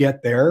when we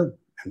get there,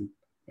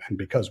 and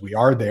because we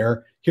are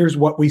there, here's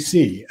what we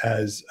see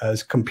as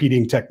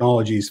competing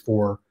technologies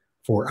for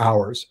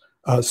ours.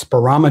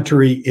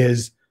 Spirometry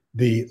is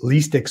the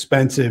least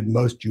expensive,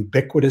 most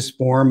ubiquitous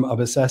form of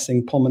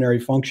assessing pulmonary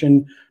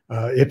function.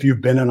 If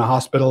you've been in a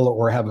hospital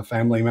or have a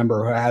family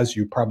member who has,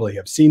 you probably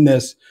have seen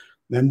this.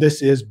 And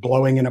this is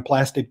blowing in a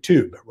plastic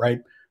tube, right?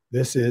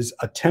 This is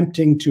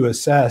attempting to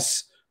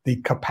assess the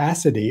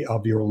capacity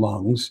of your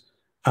lungs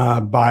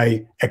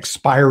by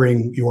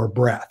expiring your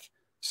breath.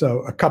 So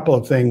a couple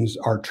of things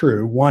are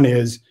true. One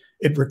is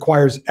it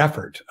requires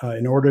effort.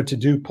 In order to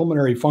do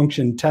pulmonary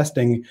function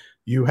testing,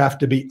 you have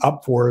to be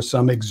up for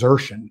some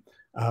exertion.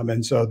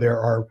 And so there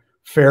are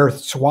fair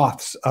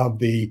swaths of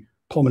the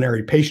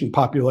pulmonary patient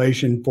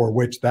population for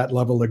which that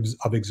level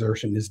of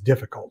exertion is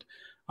difficult.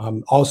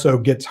 Also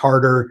gets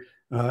harder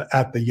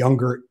at the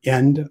younger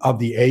end of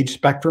the age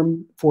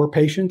spectrum for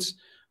patients.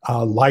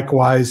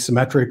 Likewise,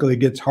 symmetrically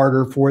gets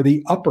harder for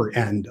the upper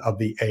end of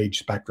the age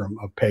spectrum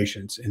of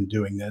patients in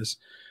doing this.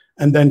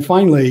 And then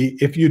finally,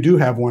 if you do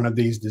have one of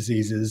these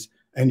diseases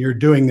and you're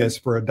doing this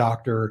for a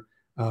doctor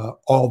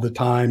all the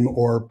time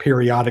or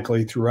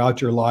periodically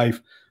throughout your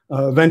life,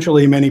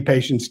 eventually many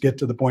patients get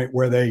to the point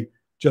where they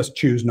just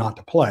choose not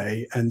to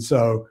play. And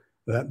so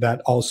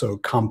that also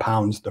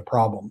compounds the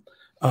problem.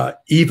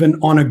 Even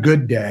on a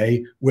good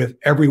day, with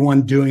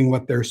everyone doing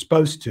what they're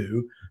supposed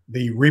to,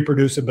 the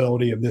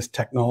reproducibility of this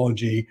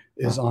technology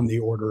is on the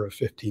order of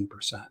 15%.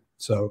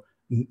 So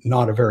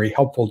not a very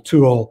helpful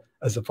tool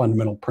as a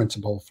fundamental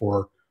principle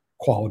for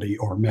quality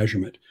or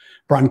measurement.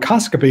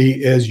 Bronchoscopy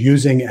is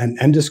using an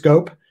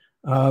endoscope,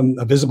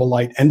 a visible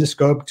light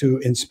endoscope, to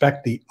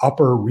inspect the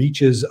upper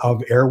reaches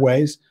of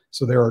airways.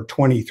 So there are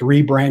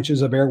 23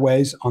 branches of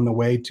airways on the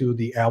way to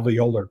the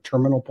alveolar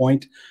terminal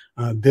point.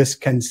 This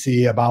can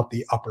see about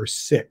the upper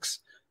 6.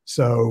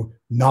 So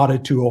not a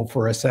tool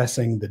for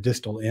assessing the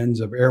distal ends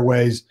of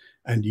airways.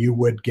 And you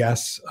would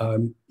guess,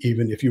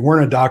 even if you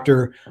weren't a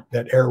doctor,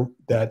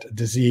 that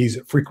disease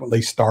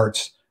frequently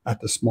starts at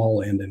the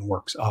small end and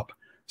works up.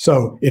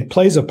 So it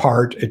plays a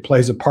part. It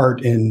plays a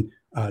part in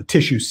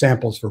tissue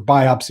samples for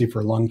biopsy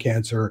for lung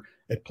cancer.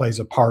 It plays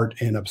a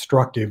part in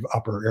obstructive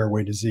upper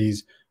airway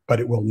disease, but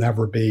it will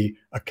never be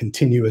a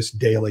continuous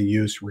daily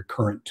use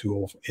recurrent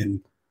tool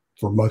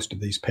for most of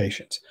these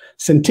patients.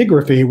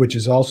 Scintigraphy, which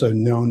is also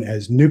known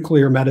as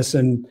nuclear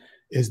medicine,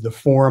 is the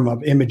form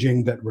of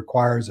imaging that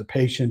requires a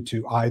patient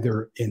to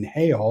either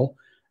inhale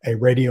a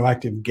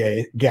radioactive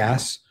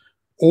gas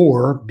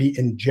or be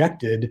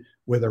injected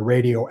with a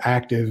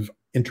radioactive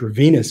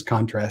intravenous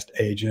contrast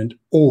agent,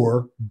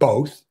 or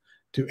both,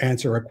 to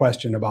answer a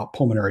question about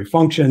pulmonary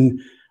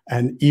function.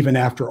 And even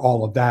after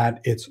all of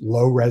that, it's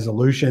low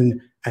resolution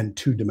and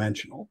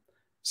two-dimensional.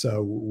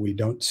 So we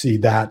don't see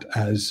that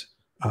as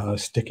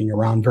sticking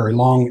around very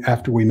long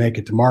after we make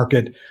it to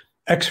market.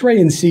 X-ray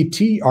and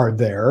CT are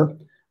there,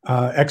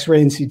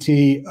 X-ray and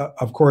CT,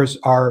 of course,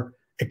 are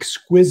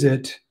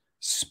exquisite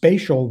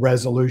spatial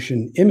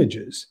resolution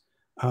images,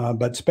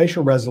 but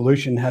spatial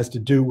resolution has to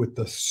do with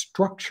the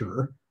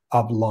structure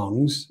of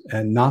lungs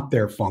and not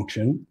their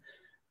function.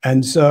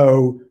 And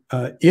so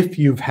if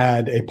you've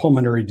had a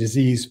pulmonary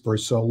disease for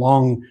so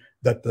long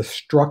that the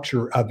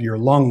structure of your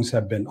lungs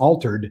have been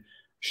altered,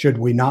 should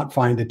we not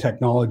find a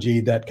technology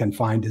that can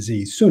find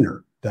disease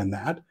sooner than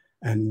that?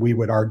 And we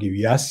would argue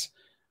yes.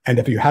 And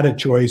if you had a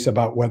choice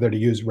about whether to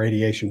use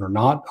radiation or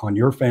not on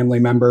your family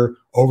member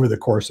over the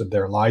course of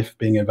their life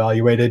being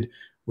evaluated,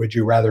 would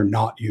you rather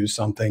not use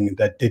something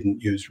that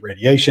didn't use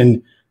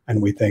radiation?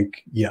 And we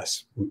think,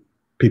 yes,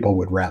 people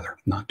would rather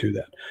not do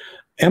that.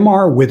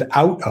 MR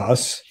without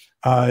us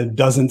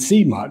doesn't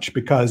see much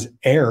because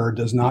air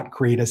does not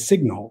create a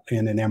signal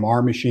in an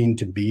MR machine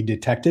to be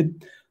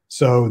detected.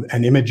 So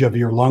an image of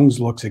your lungs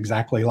looks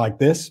exactly like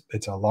this.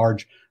 It's a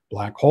large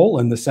black hole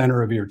in the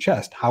center of your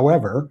chest.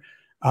 However,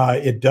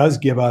 it does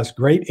give us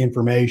great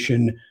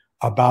information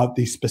about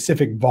the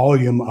specific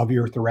volume of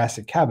your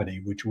thoracic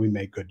cavity, which we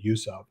make good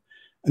use of.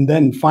 And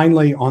then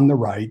finally, on the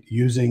right,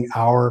 using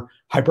our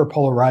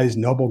hyperpolarized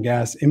noble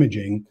gas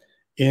imaging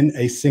in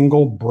a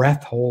single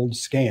breath hold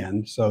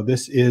scan. So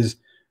this is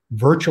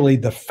virtually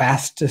the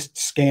fastest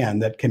scan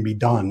that can be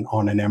done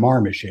on an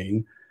MR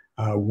machine.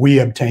 We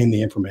obtain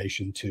the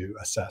information to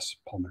assess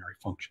pulmonary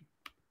function.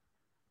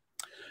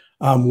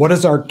 What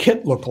does our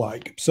kit look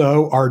like?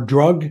 So our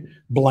drug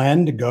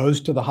blend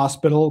goes to the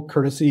hospital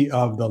courtesy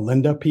of the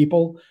Linda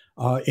people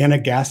in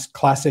a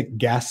classic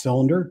gas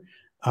cylinder.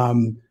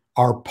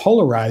 Our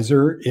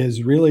polarizer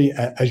is really,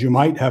 as you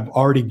might have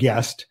already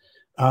guessed,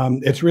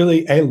 it's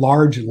really a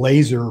large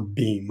laser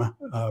beam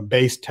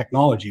based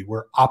technology.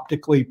 We're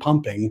optically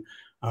pumping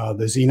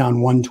the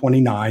xenon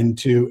 129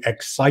 to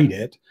excite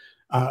it.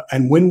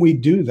 And when we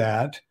do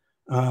that,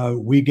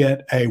 we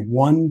get a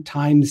 1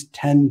 ×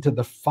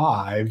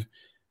 10⁵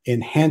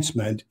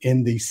 enhancement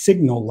in the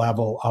signal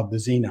level of the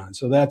xenon.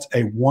 So that's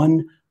a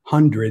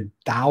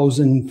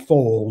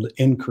 100,000-fold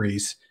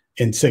increase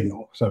in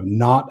signal. So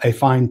not a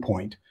fine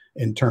point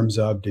in terms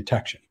of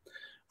detection.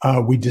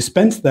 We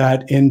dispense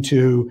that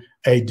into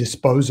a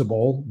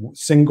disposable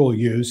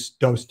single-use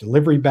dose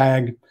delivery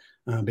bag.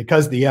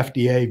 Because the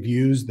FDA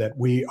views that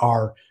we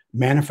are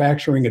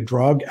manufacturing a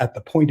drug at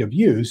the point of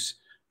use,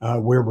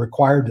 we're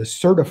required to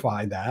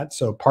certify that.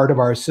 So part of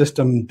our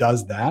system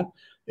does that.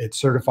 It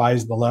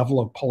certifies the level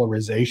of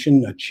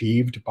polarization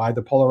achieved by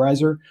the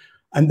polarizer.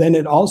 And then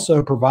it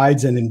also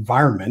provides an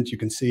environment, you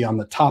can see on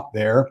the top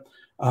there,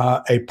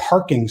 a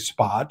parking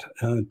spot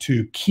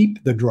to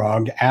keep the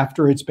drug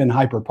after it's been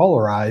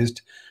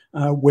hyperpolarized,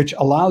 which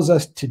allows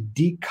us to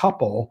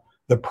decouple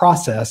the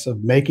process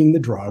of making the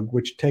drug,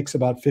 which takes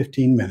about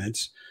 15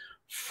 minutes,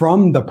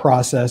 from the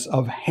process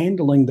of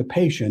handling the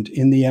patient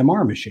in the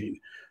MR machine.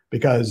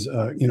 Because,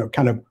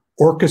 kind of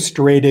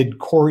orchestrated,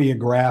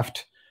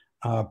 choreographed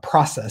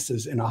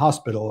processes in a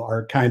hospital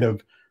are kind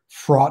of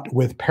fraught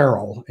with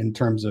peril in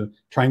terms of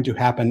trying to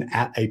happen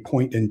at a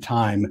point in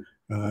time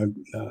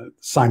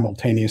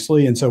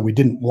simultaneously. And so we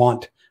didn't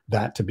want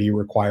that to be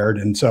required.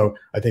 And so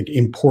I think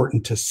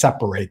important to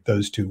separate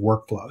those two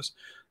workflows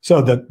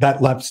so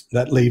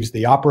that leaves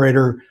the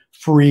operator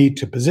free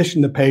to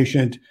position the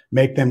patient,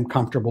 make them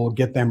comfortable,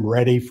 get them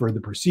ready for the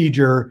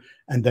procedure,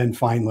 and then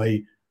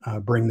finally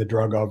bring the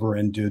drug over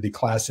and do the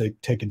classic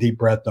take a deep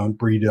breath, don't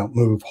breathe, don't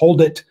move,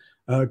 hold it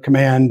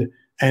command.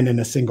 And in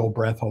a single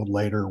breath hold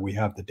later, we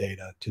have the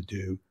data to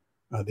do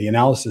the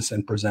analysis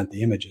and present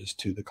the images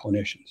to the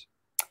clinicians.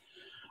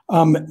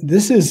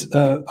 This is,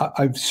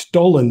 I've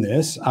stolen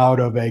this out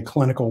of a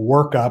clinical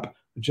workup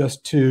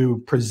just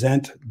to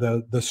present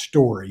the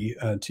story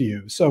to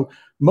you. So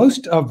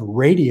most of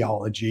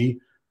radiology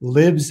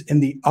lives in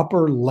the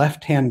upper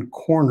left-hand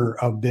corner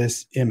of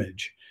this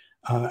image.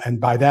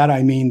 And by that,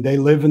 I mean they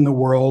live in the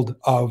world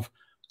of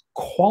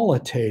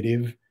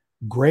qualitative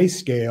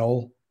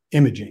grayscale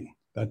imaging.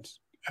 That's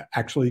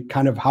actually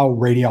kind of how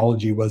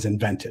radiology was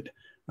invented,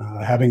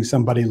 having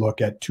somebody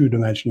look at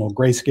two-dimensional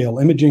grayscale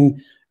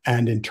imaging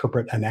and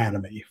interpret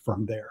anatomy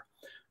from there.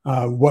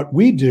 What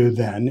we do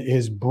then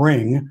is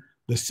bring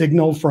the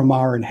signal from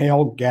our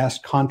inhaled gas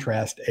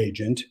contrast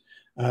agent,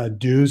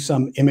 do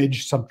some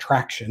image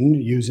subtraction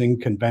using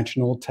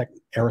conventional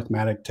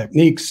arithmetic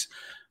techniques,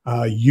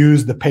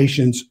 use the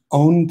patient's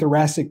own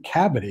thoracic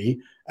cavity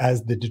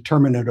as the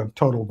determinant of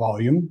total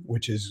volume,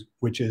 which is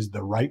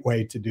the right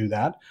way to do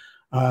that.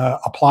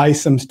 Apply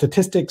some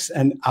statistics,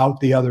 and out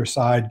the other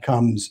side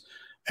comes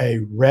a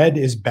red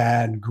is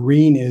bad,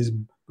 green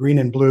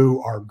and blue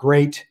are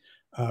great,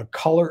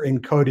 color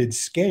encoded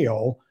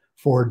scale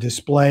for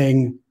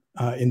displaying,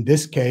 in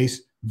this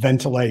case,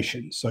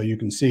 ventilation. So you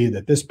can see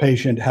that this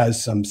patient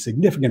has some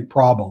significant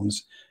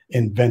problems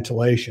in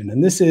ventilation.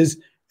 And this is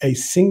a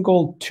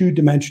single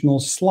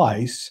two-dimensional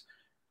slice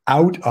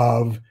out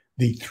of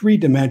the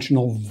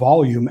three-dimensional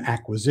volume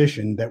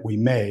acquisition that we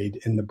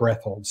made in the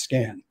breath hold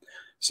scan.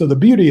 So the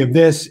beauty of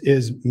this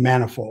is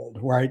manifold,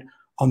 right?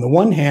 On the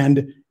one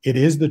hand, it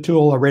is the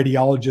tool a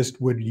radiologist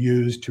would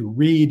use to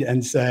read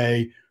and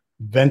say,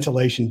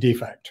 ventilation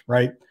defect,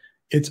 right?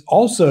 It's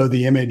also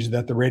the image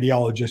that the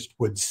radiologist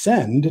would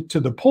send to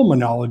the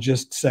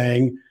pulmonologist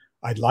saying,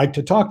 I'd like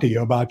to talk to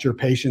you about your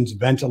patient's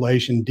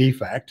ventilation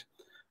defect.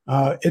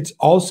 It's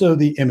also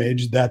the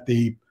image that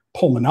the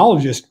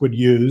pulmonologist would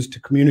use to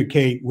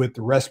communicate with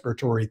the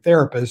respiratory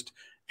therapist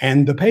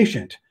and the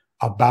patient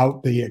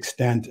about the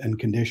extent and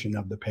condition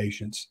of the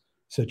patient's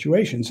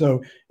situation.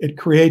 So it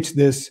creates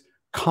this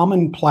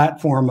common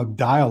platform of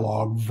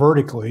dialogue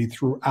vertically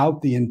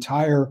throughout the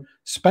entire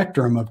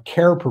spectrum of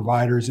care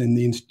providers in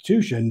the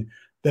institution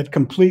that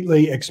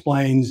completely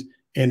explains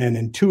in an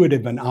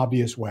intuitive and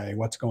obvious way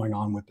what's going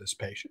on with this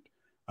patient.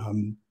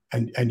 And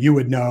you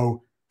would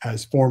know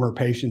as former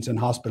patients in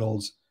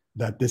hospitals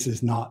that this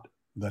is not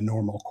the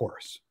normal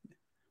course.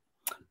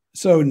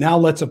 So now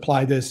let's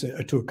apply this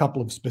to a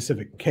couple of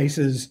specific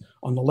cases.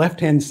 On the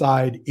left-hand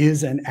side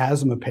is an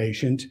asthma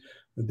patient.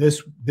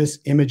 This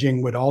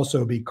imaging would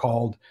also be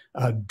called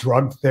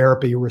drug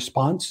therapy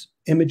response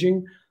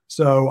imaging.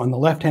 So on the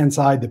left-hand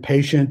side, the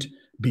patient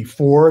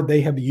before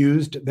they have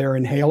used their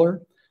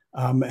inhaler.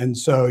 And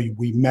so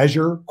we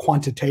measure,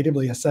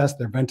 quantitatively assess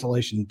their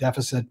ventilation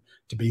deficit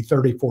to be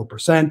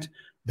 34%.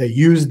 They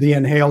use the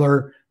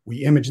inhaler,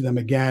 we image them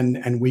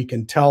again, and we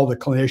can tell the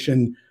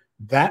clinician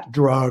that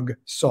drug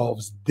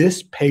solves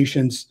this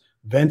patient's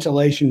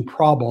ventilation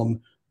problem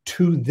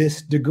to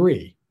this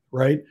degree,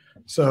 right?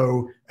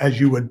 So as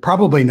you would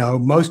probably know,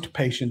 most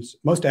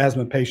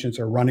asthma patients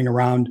are running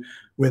around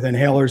with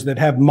inhalers that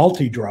have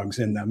multi-drugs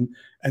in them.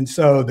 And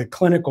so the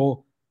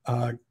clinical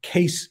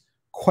case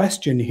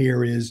question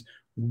here is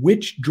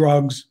which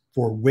drugs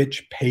for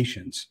which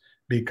patients?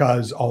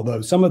 Because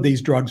although some of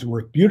these drugs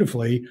work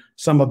beautifully,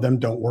 some of them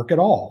don't work at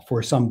all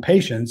for some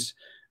patients.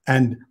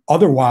 And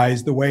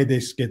otherwise, the way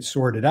this gets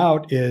sorted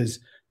out is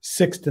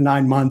 6 to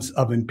 9 months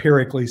of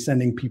empirically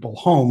sending people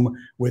home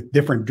with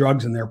different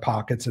drugs in their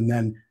pockets and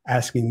then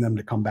asking them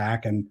to come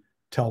back and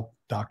tell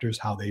doctors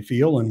how they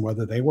feel and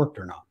whether they worked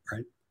or not,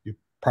 right? You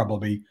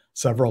probably,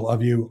 several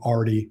of you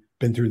already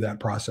been through that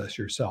process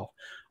yourself.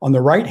 On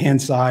the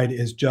right-hand side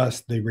is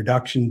just the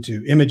reduction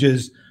to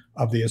images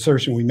of the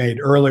assertion we made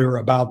earlier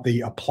about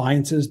the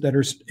appliances that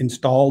are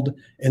installed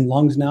in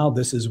lungs now.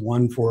 This is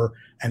one for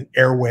an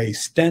airway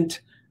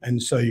stent.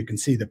 And so you can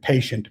see the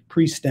patient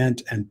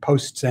pre-stent and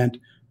post-stent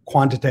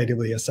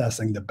quantitatively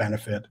assessing the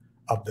benefit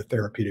of the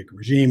therapeutic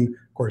regime.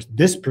 Of course,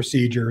 this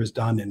procedure is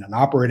done in an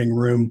operating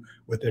room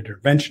with an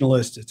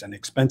interventionalist. It's an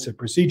expensive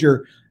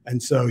procedure.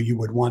 And so you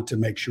would want to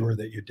make sure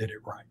that you did it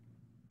right.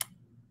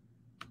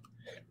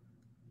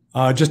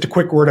 Just a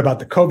quick word about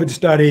the COVID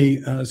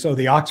study. So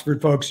the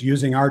Oxford folks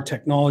using our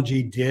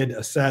technology did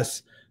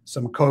assess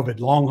some COVID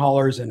long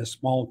haulers in a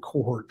small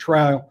cohort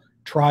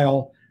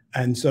trial.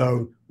 And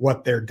so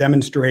what they're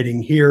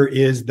demonstrating here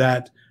is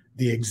that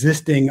the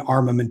existing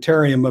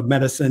armamentarium of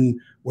medicine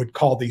would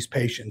call these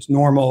patients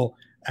normal,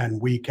 and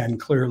we can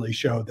clearly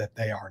show that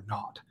they are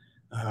not.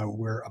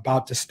 We're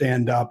about to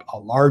stand up a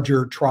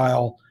larger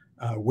trial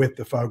with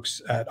the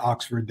folks at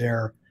Oxford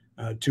there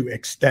to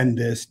extend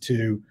this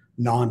to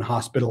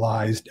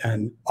non-hospitalized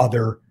and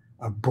other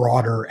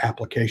broader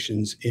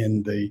applications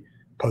in the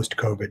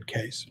post-COVID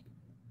case.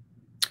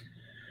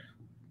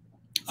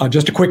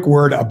 Just a quick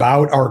word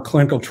about our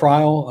clinical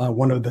trial.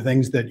 One of the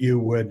things that you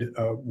would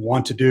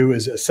want to do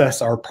is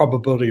assess our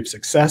probability of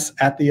success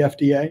at the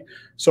FDA.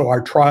 So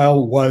our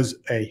trial was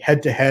a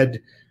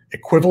head-to-head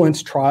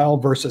equivalence trial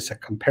versus a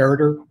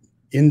comparator.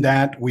 In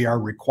that, we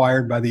are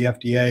required by the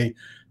FDA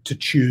to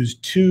choose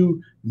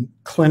 2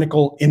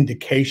 clinical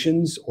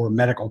indications or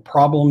medical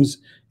problems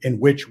in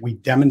which we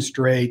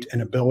demonstrate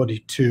an ability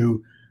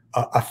to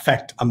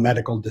affect a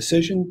medical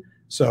decision.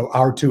 So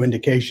our 2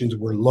 indications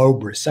were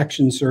lobe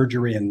resection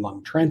surgery and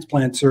lung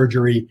transplant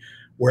surgery,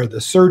 where the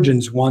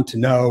surgeons want to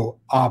know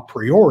a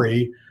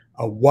priori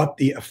what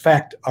the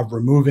effect of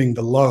removing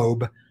the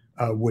lobe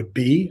would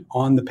be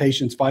on the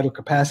patient's vital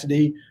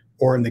capacity,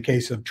 or in the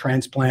case of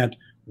transplant,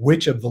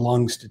 which of the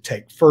lungs to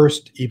take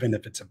first, even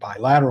if it's a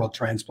bilateral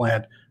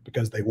transplant,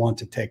 because they want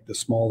to take the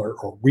smaller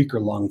or weaker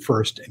lung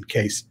first in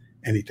case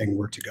anything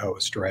were to go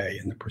astray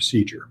in the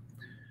procedure.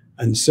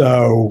 And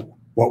so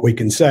what we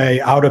can say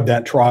out of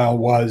that trial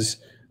was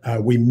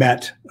we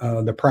met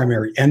the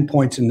primary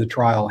endpoints in the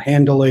trial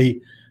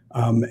handily,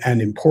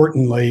 and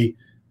importantly,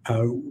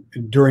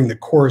 during the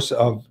course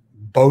of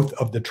both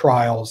of the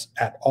trials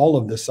at all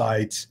of the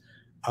sites,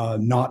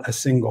 not a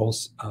single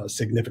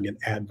significant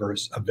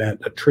adverse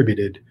event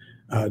attributed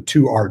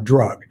to our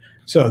drug.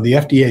 So the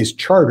FDA's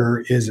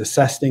charter is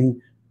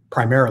assessing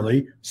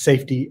primarily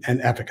safety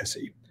and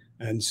efficacy.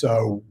 And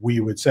so we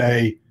would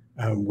say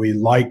we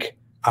like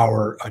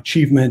our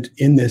achievement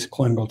in this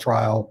clinical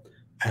trial,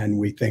 and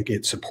we think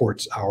it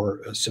supports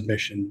our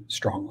submission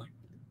strongly.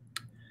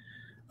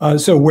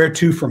 So where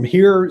to from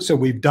here? So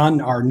we've done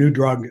our new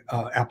drug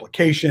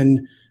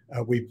application.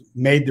 We've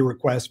made the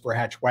request for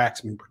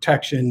Hatch-Waxman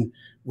protection.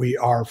 We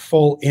are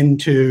full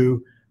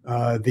into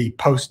the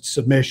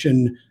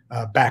post-submission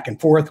back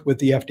and forth with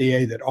the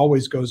FDA that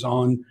always goes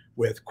on,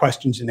 with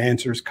questions and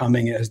answers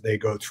coming as they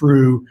go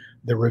through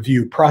the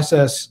review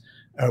process.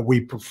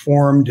 We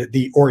performed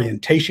the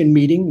orientation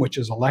meeting, which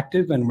is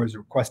elective and was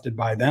requested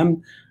by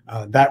them.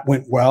 That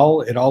went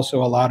well. It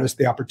also allowed us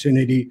the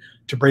opportunity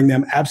to bring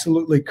them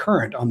absolutely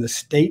current on the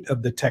state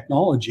of the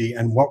technology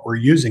and what we're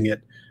using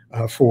it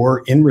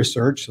for in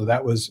research. So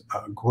that was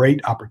a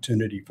great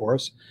opportunity for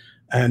us.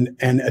 And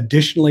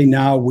additionally,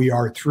 now we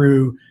are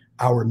through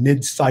our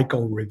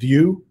mid-cycle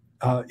review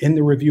in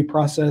the review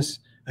process.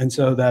 And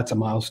so that's a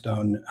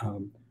milestone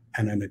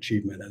and an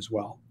achievement as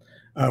well.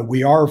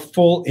 We are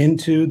full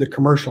into the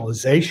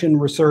commercialization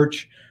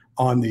research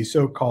on the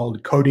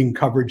so-called coding,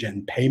 coverage,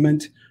 and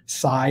payment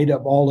side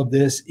of all of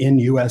this in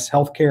U.S.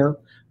 healthcare.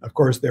 Of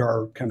course, there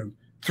are kind of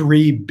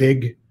three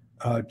big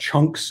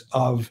chunks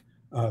of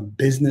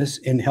business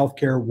in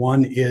healthcare.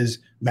 One is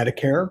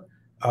Medicare,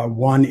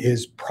 one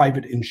is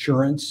private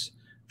insurance,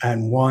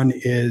 and one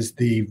is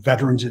the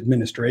Veterans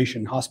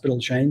Administration hospital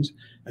chains.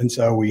 And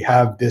so we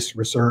have this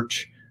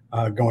research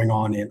going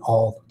on in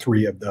all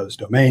three of those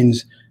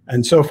domains.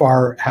 And so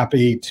far,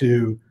 happy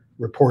to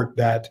report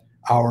that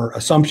our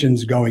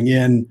assumptions going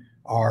in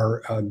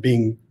are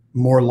being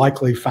more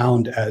likely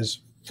found as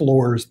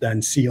floors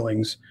than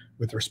ceilings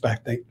with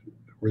respect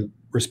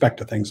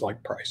to things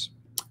like price.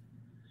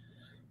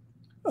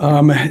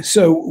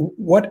 So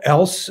what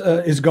else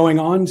is going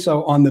on?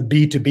 So on the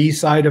B2B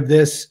side of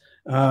this,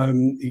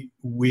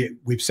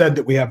 we've said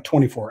that we have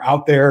 24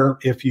 out there.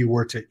 If you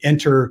were to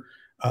enter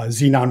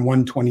Xenon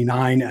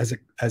 129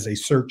 as a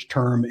search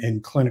term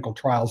in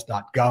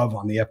clinicaltrials.gov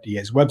on the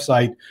FDA's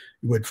website,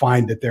 you would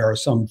find that there are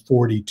some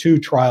 42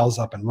 trials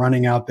up and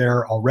running out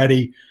there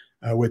already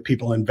with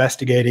people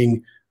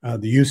investigating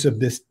the use of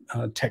this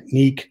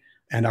technique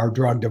and our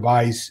drug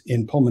device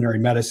in pulmonary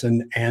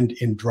medicine and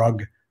in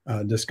drug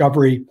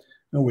discovery.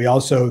 And we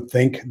also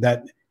think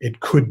that it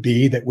could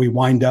be that we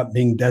wind up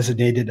being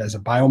designated as a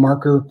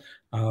biomarker,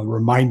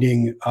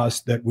 reminding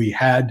us that we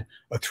had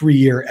a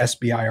 3-year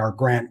SBIR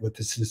grant with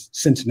the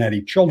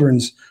Cincinnati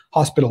Children's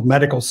Hospital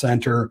Medical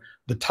Center,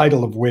 the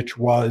title of which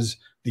was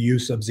the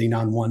use of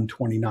Xenon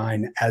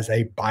 129 as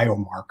a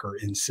biomarker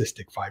in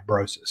cystic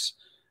fibrosis.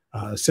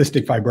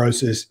 Cystic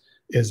fibrosis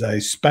is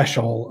a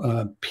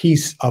special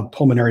piece of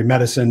pulmonary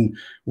medicine.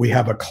 We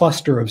have a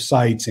cluster of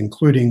sites,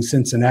 including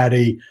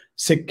Cincinnati,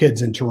 Sick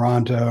Kids in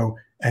Toronto,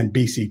 and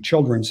BC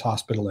Children's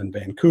Hospital in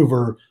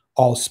Vancouver,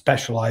 all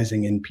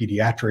specializing in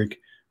pediatric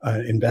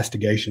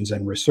investigations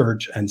and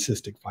research and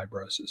cystic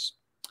fibrosis.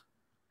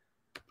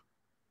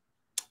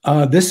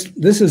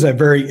 This is a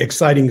very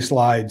exciting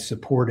slide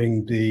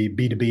supporting the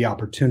B2B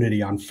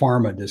opportunity on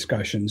pharma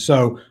discussion.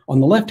 So on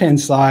the left-hand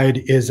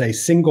side is a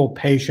single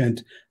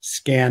patient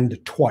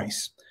scanned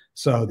twice.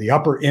 So the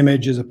upper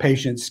image is a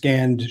patient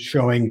scanned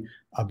showing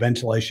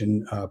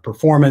ventilation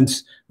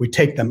performance. We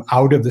take them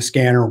out of the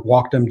scanner,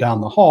 walk them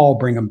down the hall,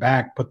 bring them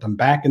back, put them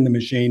back in the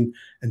machine,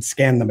 and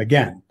scan them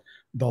again.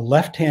 The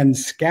left-hand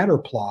scatter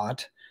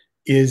plot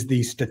is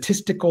the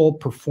statistical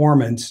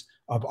performance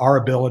of our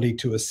ability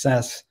to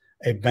assess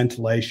a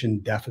ventilation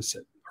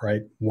deficit,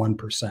 right?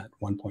 1%,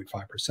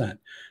 1.5%.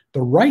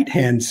 The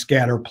right-hand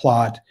scatter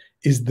plot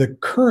is the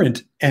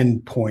current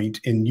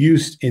endpoint in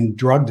use in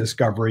drug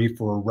discovery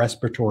for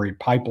respiratory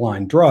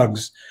pipeline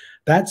drugs.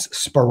 That's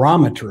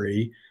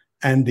spirometry,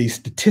 and the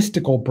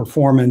statistical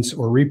performance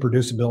or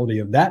reproducibility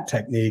of that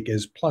technique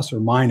is plus or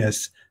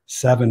minus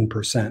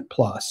 7%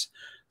 plus.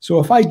 So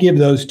if I give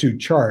those two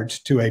charts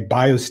to a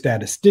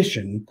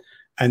biostatistician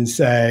and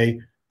say,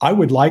 I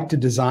would like to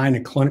design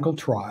a clinical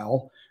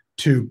trial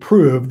to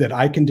prove that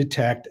I can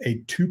detect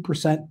a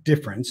 2%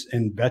 difference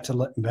in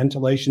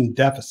ventilation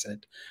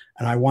deficit,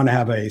 and I want to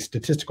have a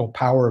statistical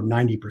power of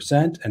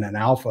 90% and an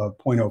alpha of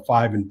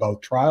 0.05 in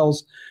both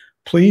trials,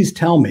 please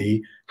tell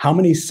me how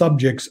many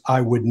subjects I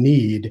would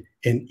need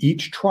in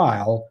each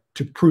trial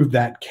to prove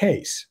that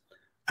case.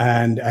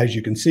 And as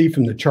you can see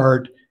from the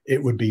chart,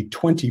 it would be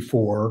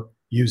 24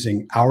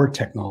 using our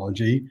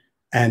technology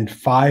and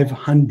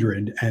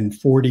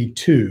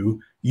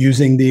 542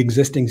 using the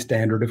existing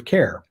standard of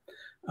care.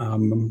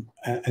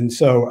 And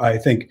so I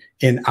think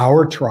in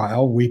our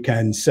trial, we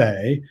can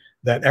say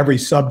that every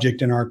subject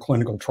in our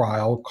clinical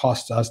trial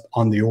costs us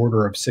on the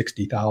order of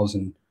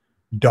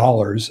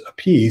 $60,000 a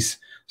piece.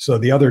 So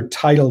the other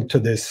title to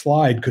this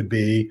slide could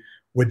be,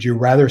 would you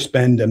rather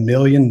spend $1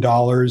 million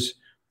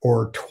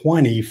or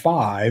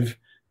 25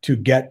 to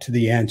get to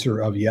the answer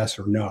of yes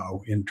or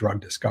no in drug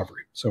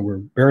discovery? So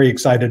we're very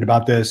excited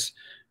about this,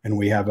 and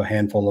we have a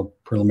handful of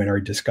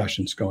preliminary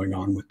discussions going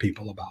on with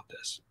people about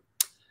this.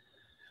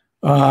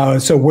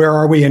 So where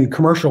are we in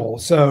commercial?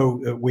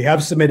 So we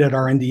have submitted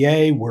our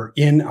NDA. We're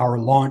in our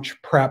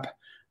launch prep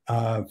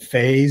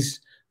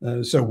phase.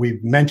 So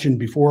we've mentioned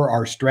before,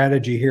 our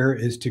strategy here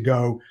is to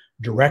go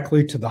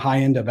directly to the high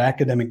end of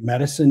academic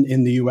medicine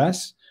in the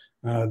US.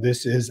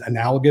 This is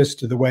analogous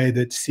to the way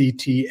that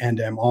CT and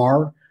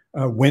MR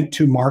went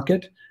to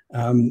market.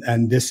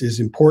 And this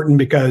is important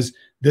because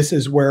this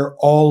is where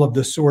all of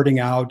the sorting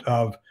out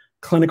of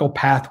clinical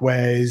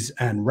pathways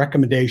and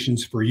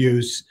recommendations for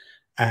use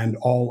and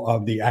all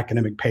of the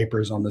academic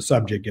papers on the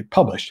subject get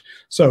published.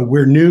 So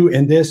we're new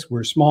in this,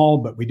 we're small,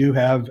 but we do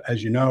have,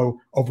 as you know,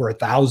 over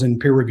 1,000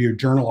 peer-reviewed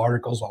journal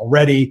articles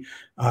already.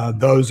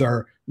 Those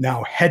are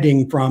now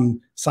heading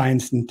from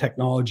science and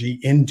technology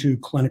into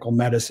clinical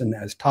medicine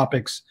as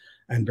topics,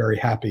 and very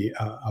happy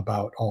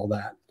about all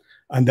that.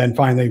 And then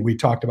finally, we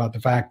talked about the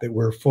fact that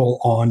we're full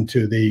on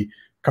to the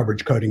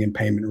coverage coding and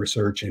payment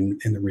research in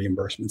the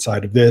reimbursement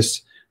side of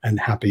this, and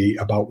happy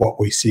about what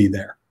we see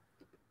there.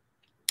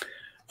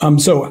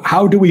 So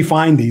how do we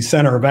find these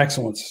center of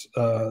excellence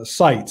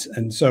sites?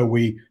 And so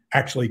we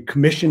actually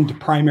commissioned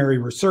primary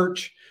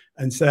research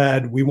and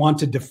said, we want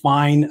to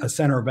define a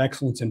center of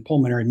excellence in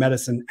pulmonary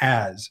medicine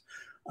as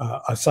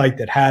a site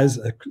that has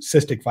a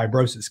cystic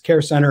fibrosis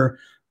care center.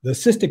 The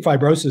cystic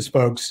fibrosis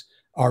folks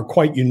are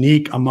quite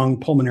unique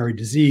among pulmonary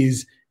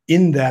disease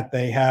in that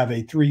they have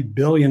a $3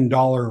 billion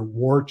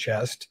war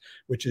chest,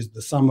 which is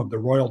the sum of the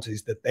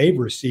royalties that they've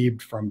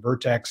received from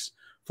Vertex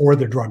for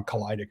the drug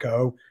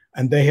Kalydeco.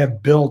 And they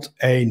have built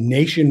a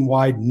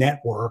nationwide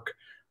network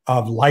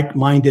of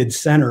like-minded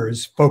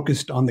centers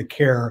focused on the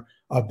care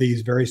of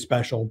these very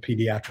special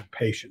pediatric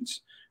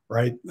patients,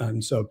 right?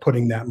 And so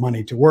putting that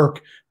money to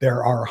work,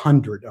 there are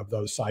 100 of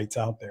those sites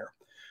out there.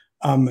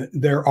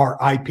 There are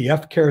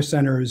IPF care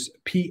centers,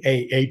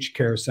 PAH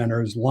care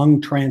centers,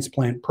 lung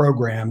transplant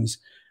programs,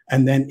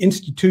 and then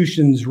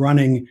institutions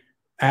running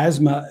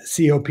asthma,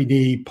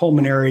 COPD,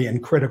 pulmonary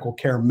and critical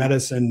care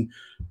medicine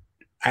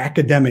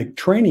academic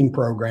training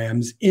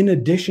programs, in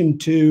addition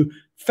to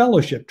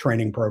fellowship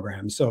training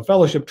programs. So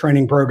fellowship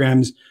training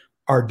programs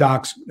are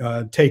docs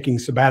taking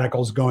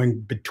sabbaticals, going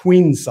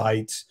between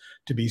sites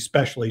to be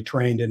specially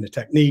trained in a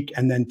technique,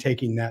 and then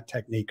taking that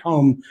technique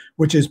home,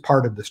 which is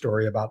part of the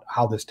story about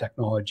how this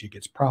technology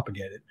gets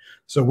propagated.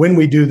 So when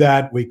we do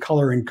that, we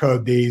color and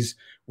code these.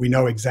 We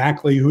know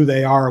exactly who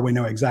they are. We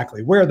know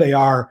exactly where they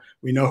are.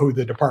 We know who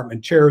the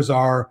department chairs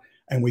are.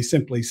 And we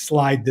simply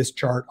slide this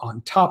chart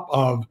on top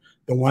of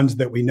the ones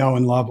that we know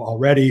and love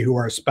already, who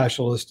are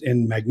specialists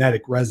in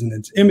magnetic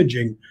resonance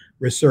imaging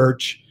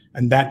research.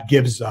 And that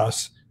gives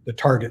us the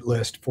target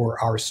list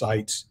for our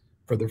sites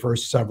for the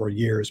first several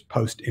years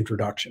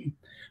post-introduction.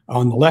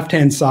 On the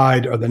left-hand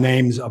side are the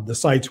names of the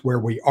sites where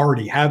we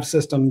already have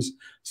systems.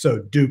 So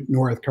Duke,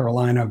 North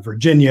Carolina,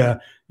 Virginia,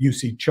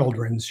 UC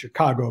Children's,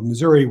 Chicago,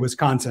 Missouri,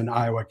 Wisconsin,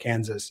 Iowa,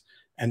 Kansas,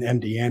 and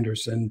MD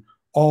Anderson,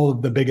 all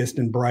of the biggest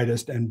and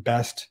brightest and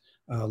best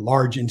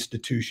large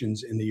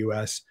institutions in the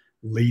US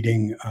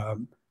leading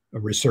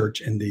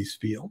research in these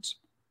fields.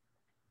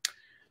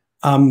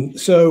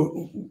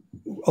 So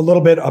a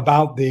little bit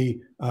about the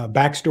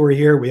backstory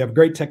here. We have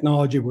great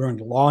technology. We're going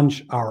to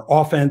launch our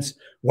offense.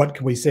 What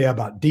can we say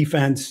about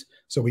defense?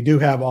 So we do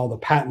have all the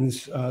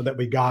patents that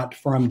we got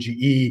from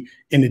GE,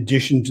 in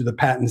addition to the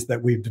patents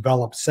that we've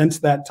developed since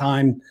that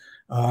time.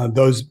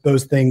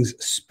 Those things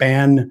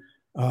span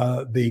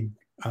the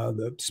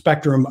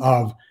spectrum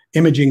of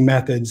imaging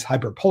methods,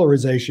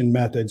 hyperpolarization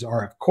methods,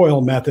 RF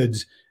coil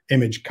methods,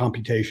 image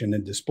computation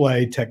and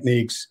display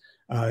techniques.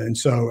 And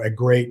so a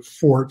great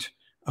fort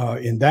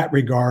in that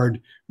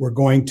regard. We're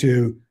going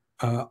to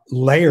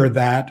layer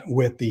that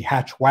with the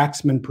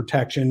Hatch-Waxman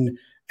protection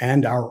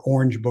and our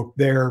Orange Book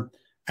there.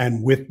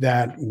 And with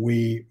that,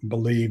 we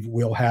believe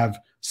we'll have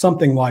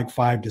something like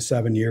 5 to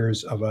 7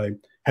 years of a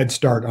head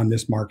start on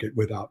this market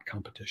without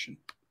competition.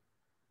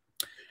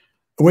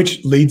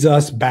 Which leads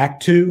us back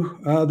to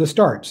the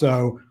start.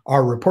 So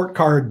our report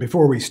card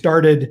before we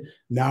started,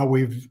 now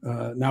we've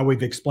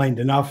explained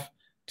enough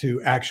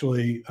to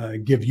actually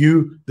give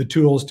you the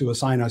tools to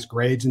assign us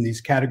grades in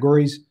these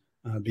categories.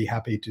 Be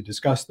happy to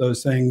discuss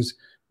those things.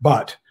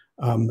 But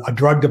a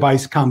drug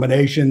device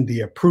combination,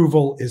 the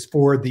approval is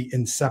for the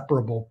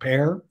inseparable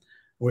pair,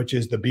 which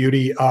is the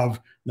beauty of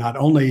not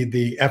only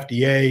the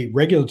FDA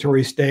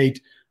regulatory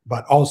state,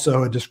 but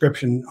also a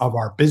description of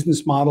our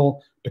business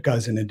model,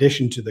 because in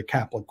addition to the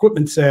capital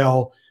equipment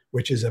sale,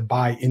 which is a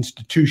by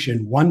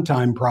institution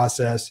one-time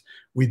process,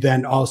 we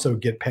then also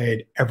get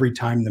paid every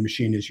time the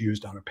machine is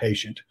used on a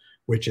patient,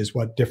 which is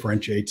what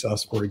differentiates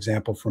us, for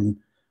example, from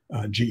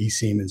GE,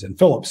 Siemens, and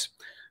Philips.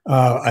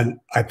 And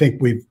I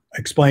think we've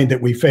explained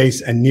that we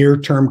face a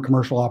near-term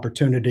commercial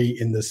opportunity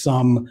in the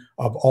sum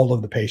of all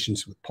of the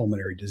patients with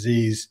pulmonary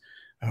disease.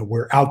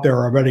 We're out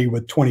there already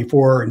with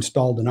 24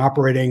 installed and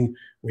operating.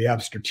 We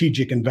have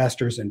strategic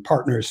investors and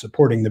partners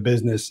supporting the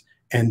business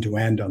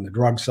end-to-end on the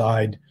drug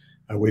side.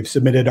 We've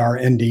submitted our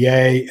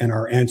NDA and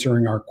are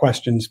answering our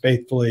questions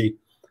faithfully.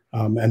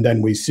 And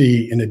then we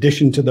see, in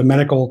addition to the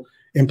medical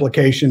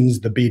implications,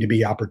 the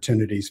B2B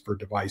opportunities for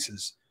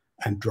devices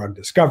and drug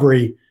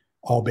discovery,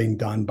 all being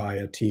done by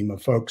a team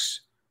of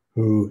folks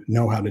who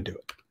know how to do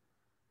it.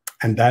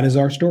 And that is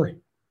our story.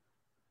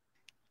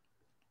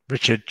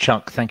 Richard,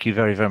 Chuck, thank you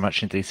very, very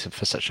much indeed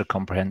for such a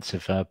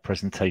comprehensive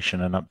presentation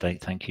and update.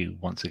 Thank you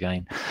once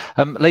again.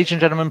 Ladies and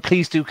gentlemen,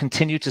 please do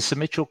continue to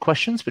submit your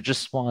questions, but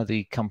just while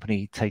the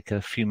company take a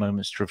few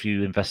moments to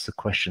review investor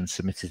questions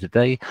submitted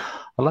today,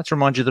 I'd like to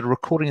remind you that a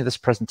recording of this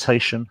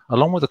presentation,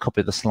 along with a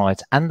copy of the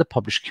slides and the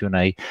published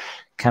Q&A,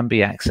 can be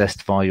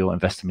accessed via your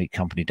Investor Meet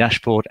Company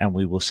dashboard, and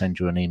we will send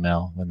you an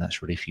email when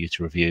that's ready for you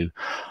to review.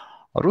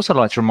 I'd also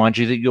like to remind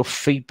you that your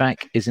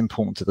feedback is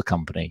important to the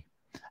company.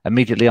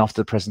 Immediately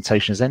after the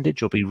presentation has ended,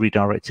 you'll be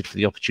redirected for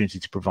the opportunity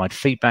to provide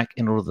feedback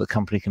in order that the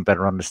company can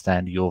better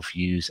understand your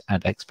views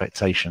and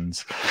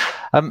expectations.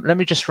 Let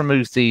me just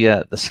remove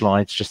the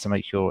slides just to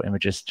make your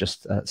images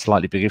just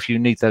slightly bigger. If you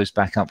need those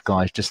back up,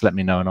 guys, just let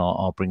me know and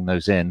I'll bring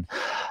those in.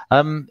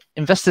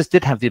 Investors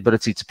did have the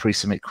ability to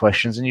pre-submit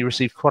questions, and you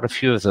received quite a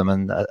few of them,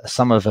 and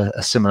some of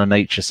a similar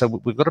nature. So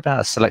we've got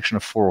about a selection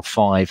of 4 or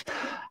 5.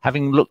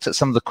 Having looked at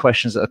some of the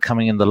questions that are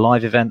coming in the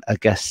live event, I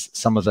guess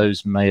some of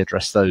those may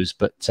address those,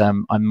 but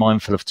I'm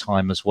mindful of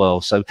time as well.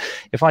 So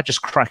if I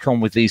just crack on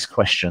with these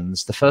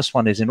questions, the first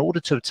one is, in order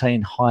to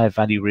obtain higher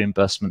value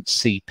reimbursement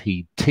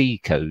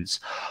CPT codes,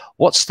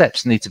 what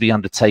steps need to be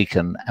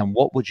undertaken, and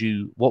what would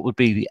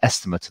be the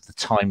estimate of the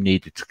time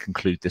needed to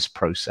conclude this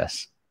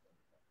process?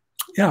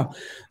 Yeah,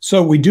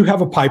 so we do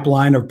have a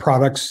pipeline of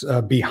products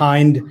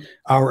behind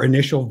our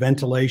initial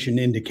ventilation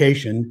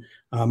indication.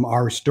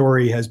 Our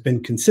story has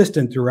been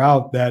consistent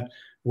throughout that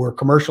we're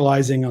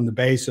commercializing on the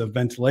base of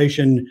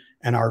ventilation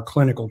and our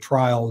clinical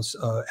trials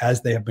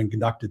as they have been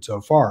conducted so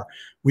far.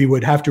 We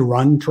would have to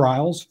run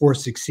trials for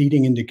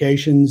succeeding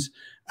indications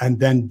and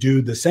then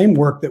do the same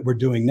work that we're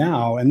doing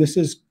now. And this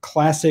is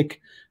classic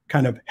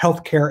kind of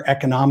healthcare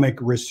economic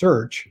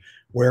research,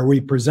 where we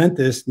present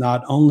this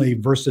not only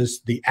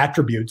versus the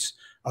attributes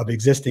of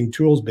existing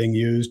tools being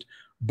used,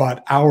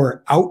 but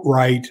our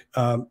outright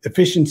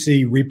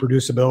efficiency,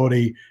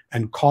 reproducibility,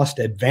 and cost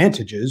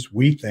advantages,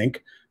 we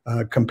think,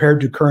 compared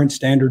to current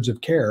standards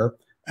of care.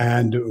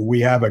 And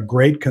we have a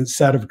great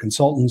set of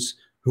consultants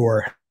who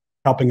are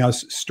helping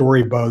us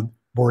storyboard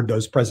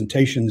those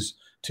presentations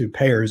to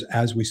payers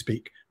as we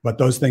speak. But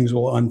those things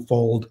will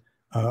unfold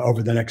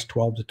over the next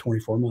 12 to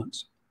 24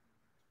 months.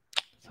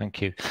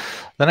 Thank you.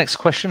 The next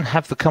question,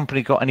 have the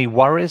company got any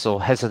worries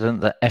or hesitant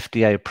that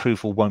FDA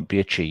approval won't be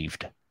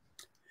achieved?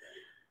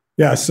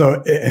 Yeah,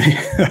 so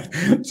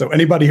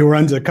anybody who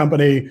runs a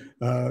company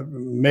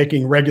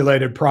making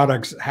regulated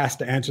products has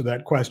to answer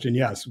that question.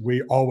 Yes,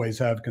 we always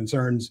have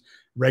concerns.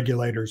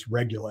 Regulators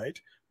regulate,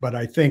 but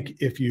I think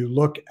if you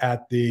look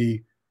at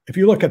the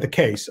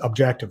case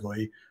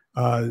objectively,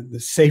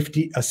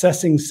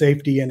 assessing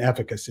safety and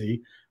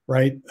efficacy,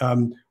 right?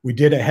 We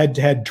did a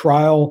head-to-head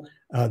trial.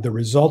 The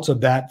results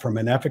of that, from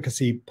an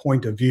efficacy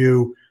point of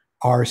view,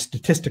 are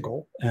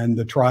statistical, and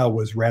the trial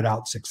was read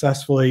out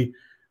successfully.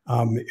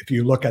 If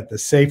you look at the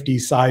safety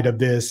side of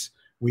this,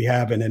 we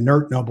have an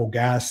inert noble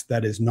gas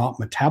that is not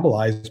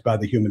metabolized by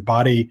the human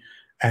body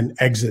and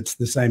exits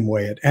the same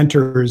way it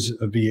enters,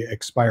 via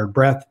expired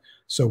breath.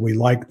 So we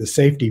like the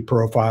safety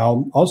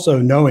profile. Also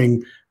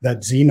knowing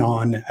that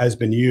xenon has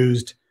been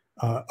used,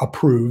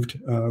 approved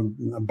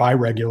by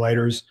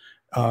regulators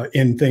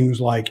in things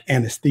like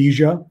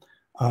anesthesia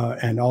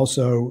and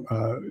also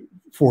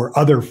for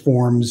other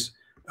forms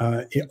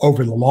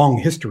over the long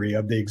history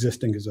of the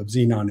existence of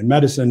xenon in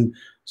medicine.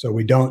 So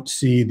we don't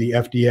see the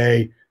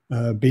FDA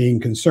being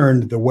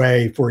concerned the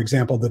way, for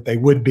example, that they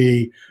would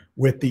be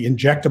with the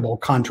injectable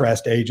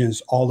contrast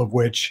agents, all of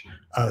which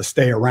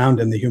stay around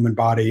in the human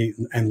body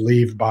and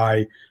leave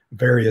by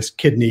various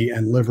kidney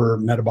and liver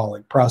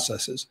metabolic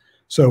processes.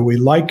 So we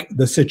like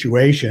the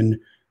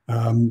situation,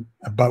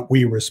 but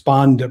we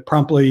respond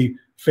promptly,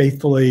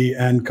 faithfully,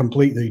 and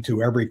completely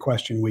to every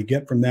question we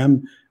get from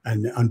them.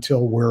 And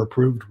until we're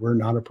approved, we're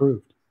not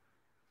approved.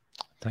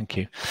 Thank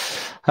you.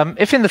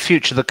 If in the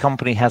future the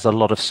company has a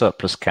lot of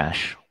surplus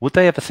cash, would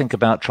they ever think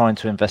about trying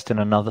to invest in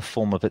another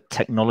form of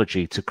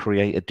technology to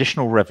create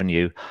additional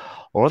revenue,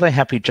 or are they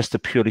happy just to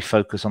purely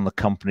focus on the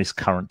company's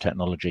current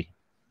technology?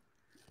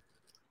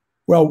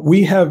 Well,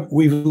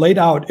 we've laid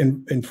out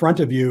in front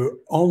of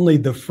you only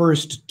the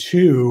first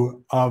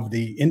 2 of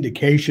the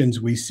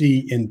indications we see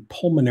in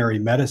pulmonary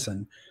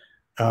medicine.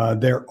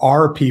 There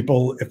are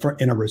people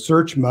in a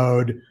research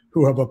mode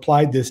who have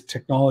applied this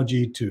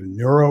technology to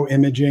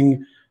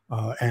neuroimaging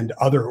and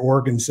other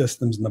organ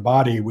systems in the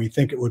body. We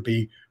think it would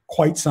be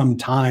quite some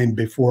time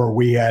before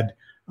we had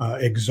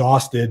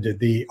exhausted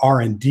the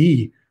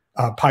R&D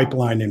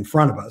pipeline in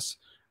front of us.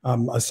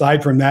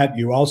 Aside from that,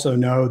 you also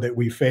know that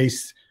we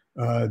face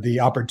the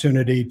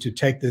opportunity to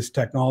take this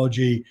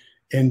technology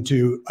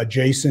into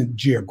adjacent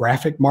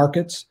geographic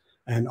markets,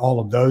 and all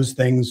of those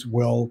things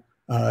will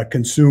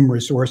consume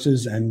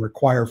resources and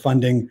require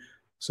funding.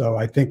 So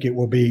I think it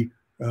will be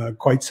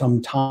quite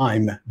some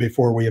time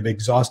before we have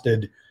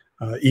exhausted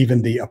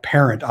even the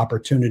apparent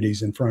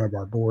opportunities in front of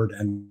our board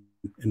and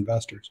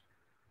investors.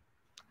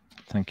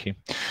 Thank you.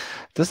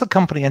 Does the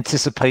company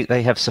anticipate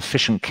they have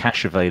sufficient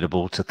cash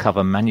available to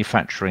cover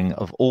manufacturing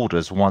of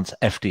orders once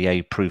FDA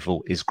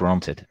approval is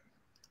granted?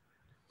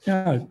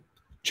 Yeah,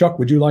 Chuck,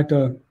 would you like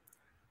to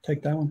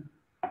take that one?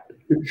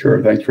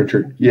 Sure. Thanks,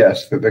 Richard.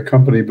 Yes, the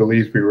company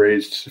believes we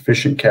raised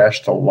sufficient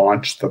cash to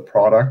launch the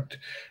product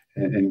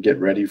and get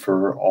ready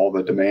for all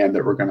the demand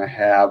that we're going to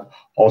have.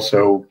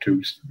 Also,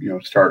 to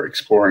start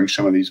exploring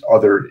some of these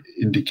other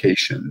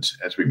indications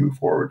as we move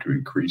forward to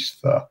increase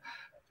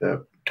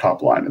the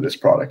top line of this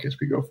product as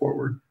we go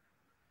forward.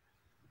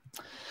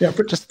 Yeah,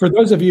 for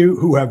those of you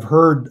who have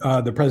heard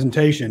the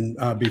presentation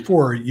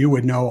before, you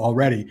would know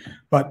already.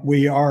 But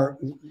we are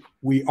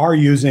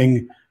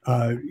using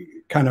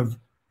kind of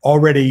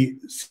already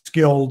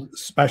skilled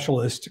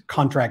specialist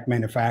contract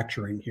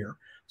manufacturing here.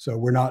 So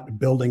we're not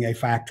building a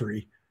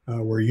factory.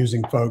 We're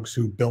using folks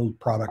who build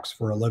products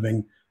for a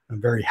living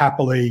very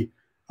happily.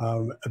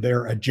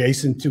 They're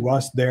adjacent to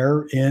us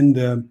there in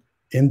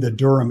the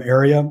Durham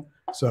area.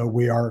 So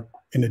we are,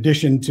 in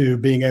addition to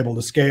being able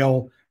to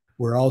scale,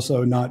 we're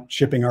also not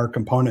shipping our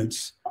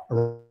components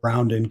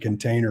around in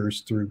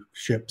containers through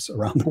ships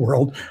around the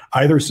world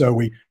either. So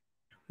we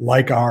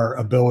like our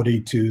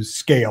ability to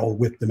scale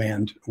with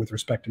demand with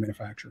respect to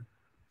manufacturing.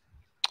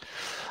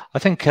 I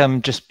think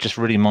just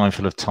really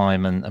mindful of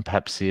time and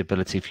perhaps the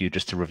ability for you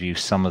just to review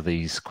some of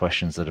these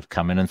questions that have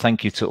come in. And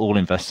thank you to all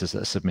investors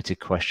that submitted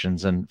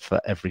questions. And for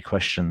every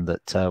question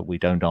that we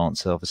don't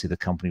answer, obviously the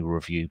company will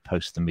review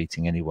post the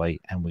meeting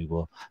anyway, and we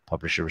will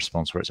publish a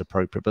response where it's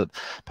appropriate. But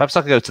perhaps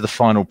I could go to the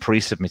final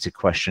pre-submitted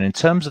question. In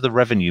terms of the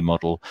revenue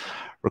model,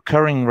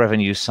 recurring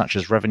revenues such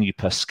as revenue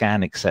per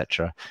scan,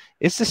 etc.,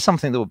 is this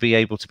something that will be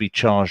able to be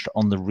charged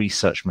on the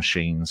research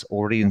machines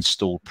already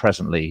installed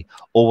presently,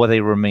 or will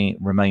they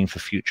remain for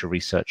future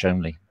research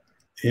only?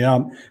 Yeah,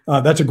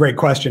 that's a great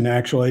question,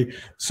 actually.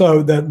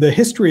 So the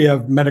history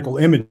of medical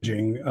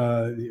imaging,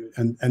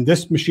 and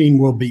this machine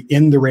will be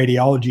in the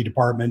radiology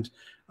department,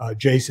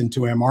 adjacent to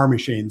MR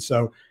machines.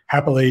 So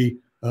happily,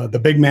 the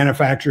big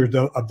manufacturers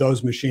of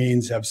those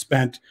machines have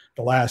spent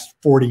the last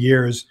 40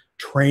 years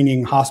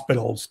training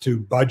hospitals to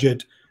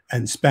budget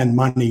and spend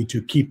money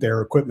to keep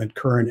their equipment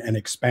current and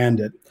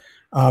expand it.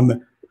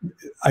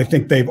 I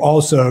think they've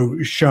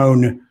also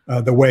shown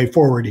the way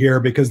forward here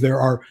because there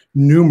are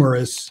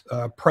numerous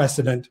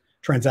precedent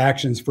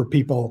transactions for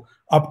people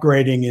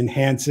upgrading,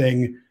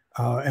 enhancing,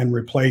 and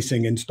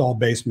replacing installed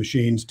base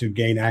machines to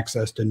gain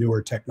access to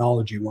newer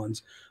technology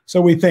ones.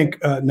 So we think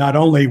not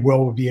only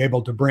will we be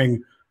able to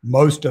bring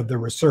most of the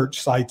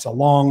research sites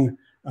along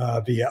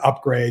via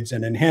upgrades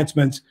and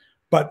enhancements,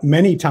 but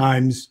many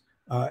times,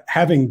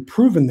 having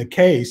proven the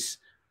case,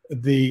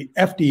 the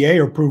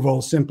FDA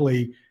approval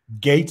simply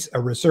gates a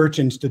research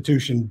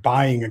institution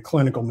buying a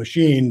clinical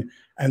machine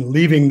and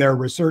leaving their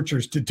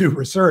researchers to do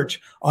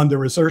research on the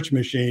research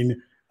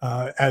machine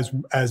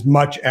as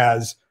much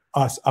as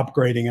us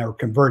upgrading or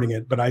converting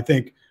it. But I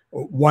think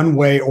one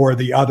way or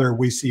the other,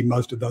 we see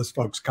most of those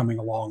folks coming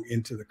along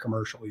into the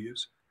commercial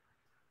use.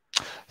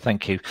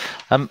 Thank you.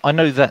 I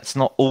know that's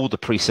not all the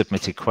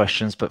pre-submitted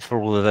questions, but for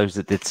all of those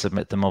that did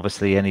submit them,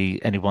 obviously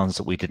any ones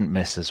that we didn't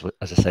miss, as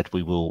I said,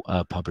 we will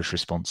publish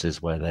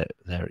responses where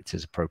there it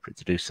is appropriate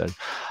to do so.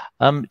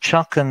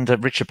 Chuck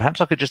and Richard,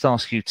 perhaps I could just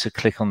ask you to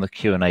click on the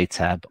Q&A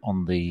tab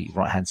on the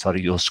right-hand side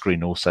of your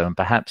screen also. And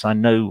perhaps, I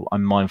know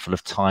I'm mindful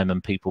of time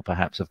and people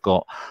perhaps have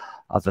got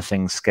other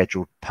things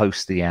scheduled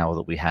post the hour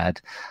that we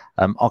had.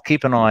 I'll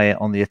keep an eye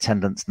on the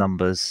attendance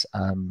numbers.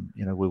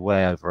 We're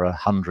way over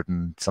 100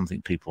 and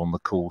something people on the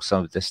call,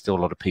 so there's still a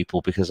lot of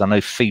people because I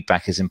know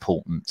feedback is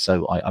important.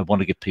 So I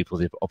want to give people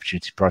the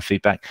opportunity to provide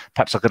feedback.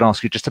 Perhaps I could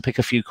ask you just to pick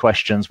a few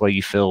questions where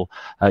you feel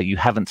you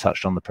haven't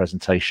touched on the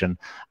presentation,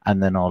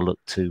 and then I'll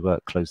look to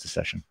close the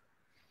session.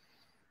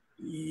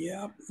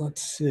 Yeah,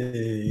 let's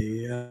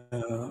see.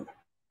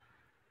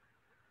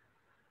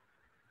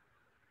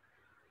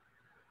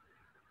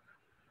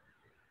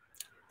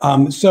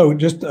 So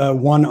just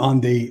one on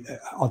the,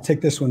 I'll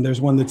take this one.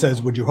 There's one that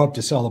says, would you hope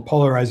to sell a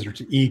polarizer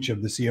to each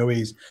of the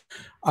COEs?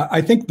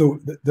 I think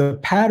the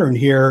pattern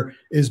here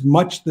is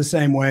much the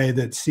same way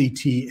that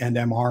CT and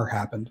MR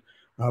happened,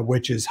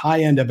 which is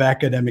high end of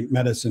academic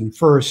medicine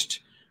first,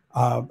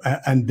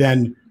 and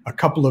then a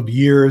couple of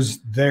years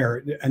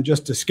there. And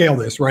just to scale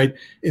this, right?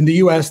 In the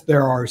US,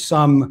 there are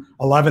some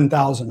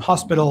 11,000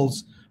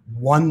 hospitals,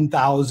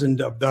 1,000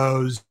 of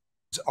those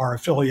are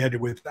affiliated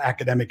with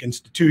academic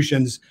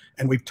institutions,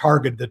 and we've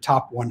targeted the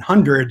top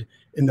 100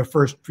 in the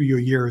first few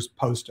years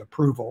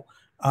post-approval.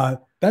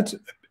 That's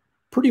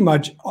pretty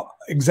much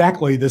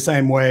exactly the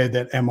same way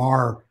that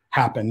MR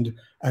happened,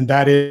 and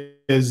that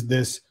is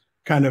this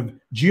kind of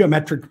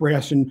geometric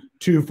progression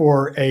 2,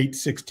 4, 8,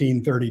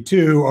 16,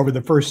 32 over the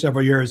first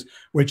several years,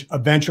 which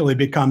eventually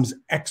becomes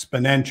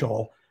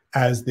exponential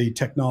as the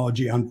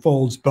technology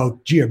unfolds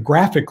both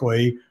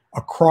geographically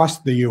across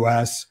the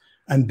US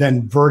and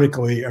then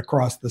vertically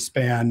across the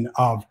span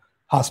of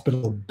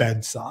hospital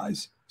bed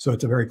size. So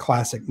it's a very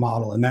classic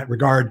model in that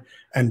regard.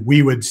 And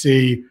we would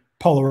see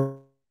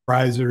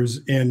polarizers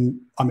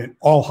in,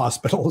 all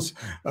hospitals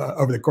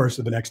over the course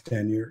of the next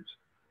 10 years.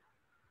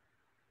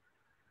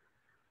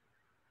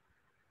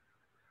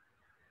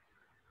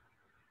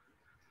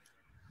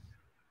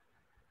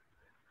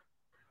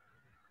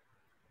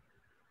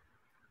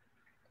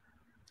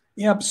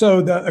 Yep.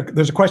 So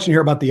there's a question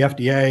here about the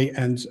FDA,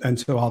 and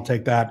so I'll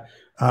take that.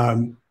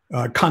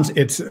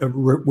 It's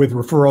with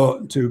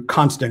referral to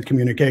constant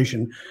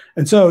communication.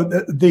 And so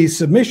the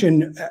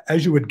submission,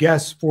 as you would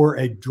guess, for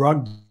a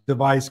drug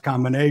device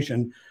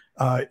combination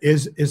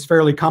is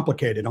fairly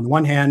complicated. On the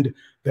one hand,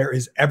 there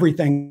is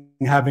everything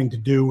having to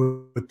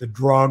do with the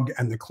drug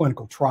and the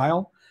clinical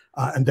trial.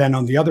 And then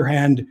on the other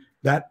hand,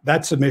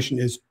 that submission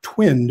is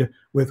twinned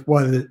with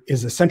what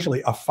is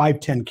essentially a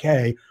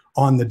 510K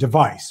on the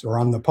device or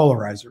on the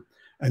polarizer.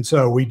 And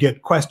so we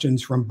get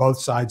questions from both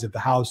sides of the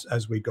house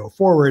as we go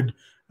forward,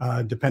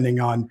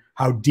 depending on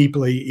how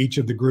deeply each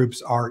of the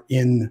groups are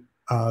in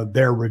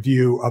their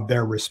review of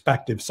their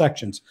respective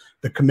sections.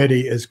 The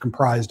committee is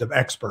comprised of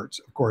experts,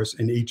 of course,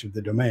 in each of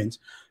the domains.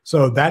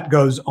 So that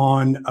goes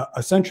on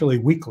essentially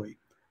weekly.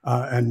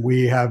 And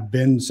we have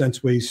been,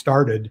 since we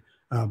started,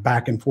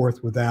 back and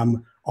forth with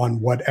them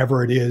on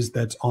whatever it is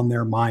that's on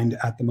their mind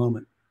at the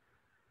moment.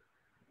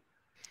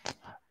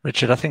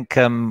 Richard, I think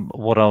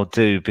what I'll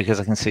do, because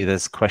I can see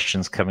there's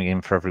questions coming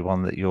in for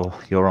everyone that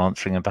you're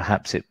answering, and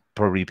perhaps it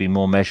probably be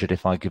more measured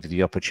if I give you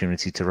the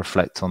opportunity to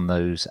reflect on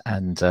those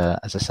and,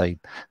 as I say,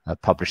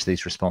 publish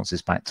these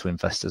responses back to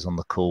investors on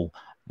the call.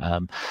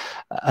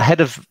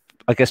 Ahead of,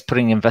 I guess,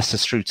 putting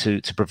investors through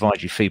to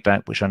provide you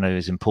feedback, which I know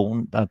is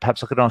important,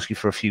 perhaps I could ask you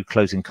for a few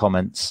closing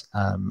comments,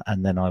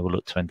 and then I will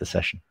look to end the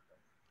session.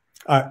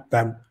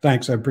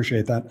 Thanks. I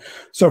appreciate that.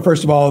 So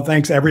first of all,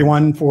 thanks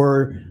everyone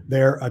for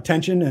their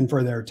attention and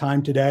for their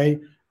time today.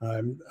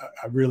 I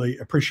really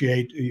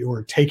appreciate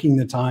your taking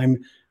the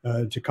time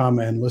to come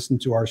and listen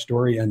to our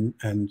story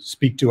and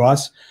speak to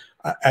us.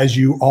 As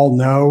you all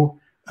know,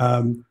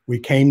 we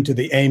came to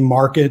the AIM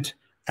market,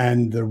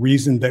 and the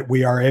reason that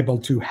we are able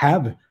to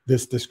have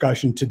this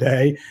discussion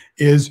today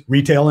is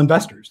retail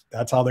investors.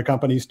 That's how the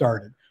company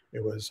started.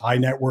 It was high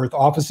net worth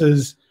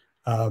offices,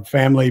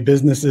 family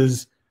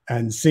businesses,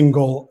 and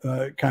single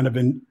kind of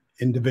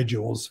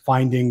individuals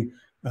finding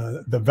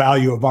the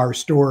value of our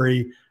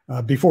story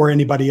before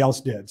anybody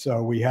else did.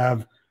 So we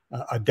have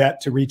a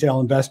debt to retail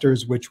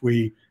investors, which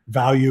we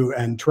value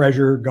and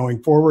treasure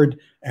going forward,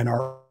 and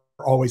are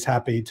always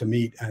happy to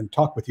meet and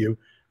talk with you.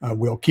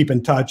 We'll keep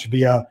in touch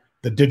via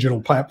the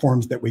digital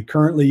platforms that we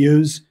currently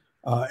use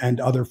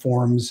and other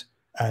forms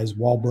as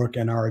Walbrook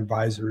and our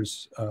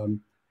advisors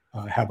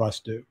have us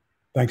do.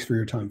 Thanks for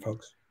your time,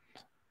 folks.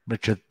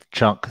 Richard,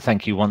 Chuck,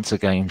 thank you once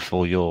again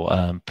for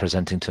your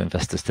presenting to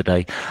investors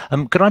today.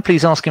 Could I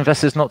please ask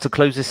investors not to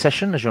close this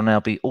session, as you'll now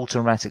be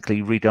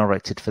automatically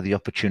redirected for the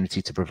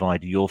opportunity to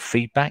provide your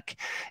feedback.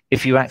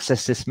 If you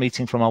access this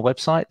meeting from our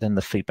website, then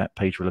the feedback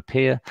page will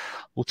appear.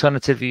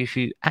 Alternatively, if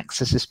you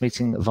access this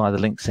meeting via the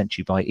link sent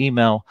you by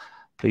email,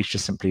 please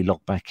just simply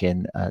log back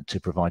in to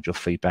provide your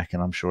feedback,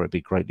 and I'm sure it'd be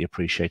greatly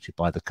appreciated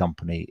by the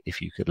company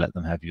if you could let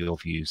them have your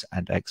views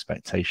and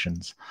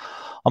expectations.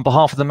 On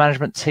behalf of the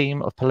management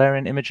team of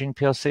Polarian Imaging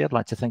PLC, I'd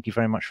like to thank you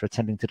very much for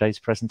attending today's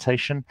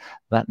presentation.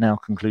 That now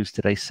concludes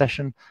today's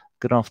session.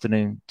 Good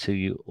afternoon to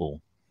you all.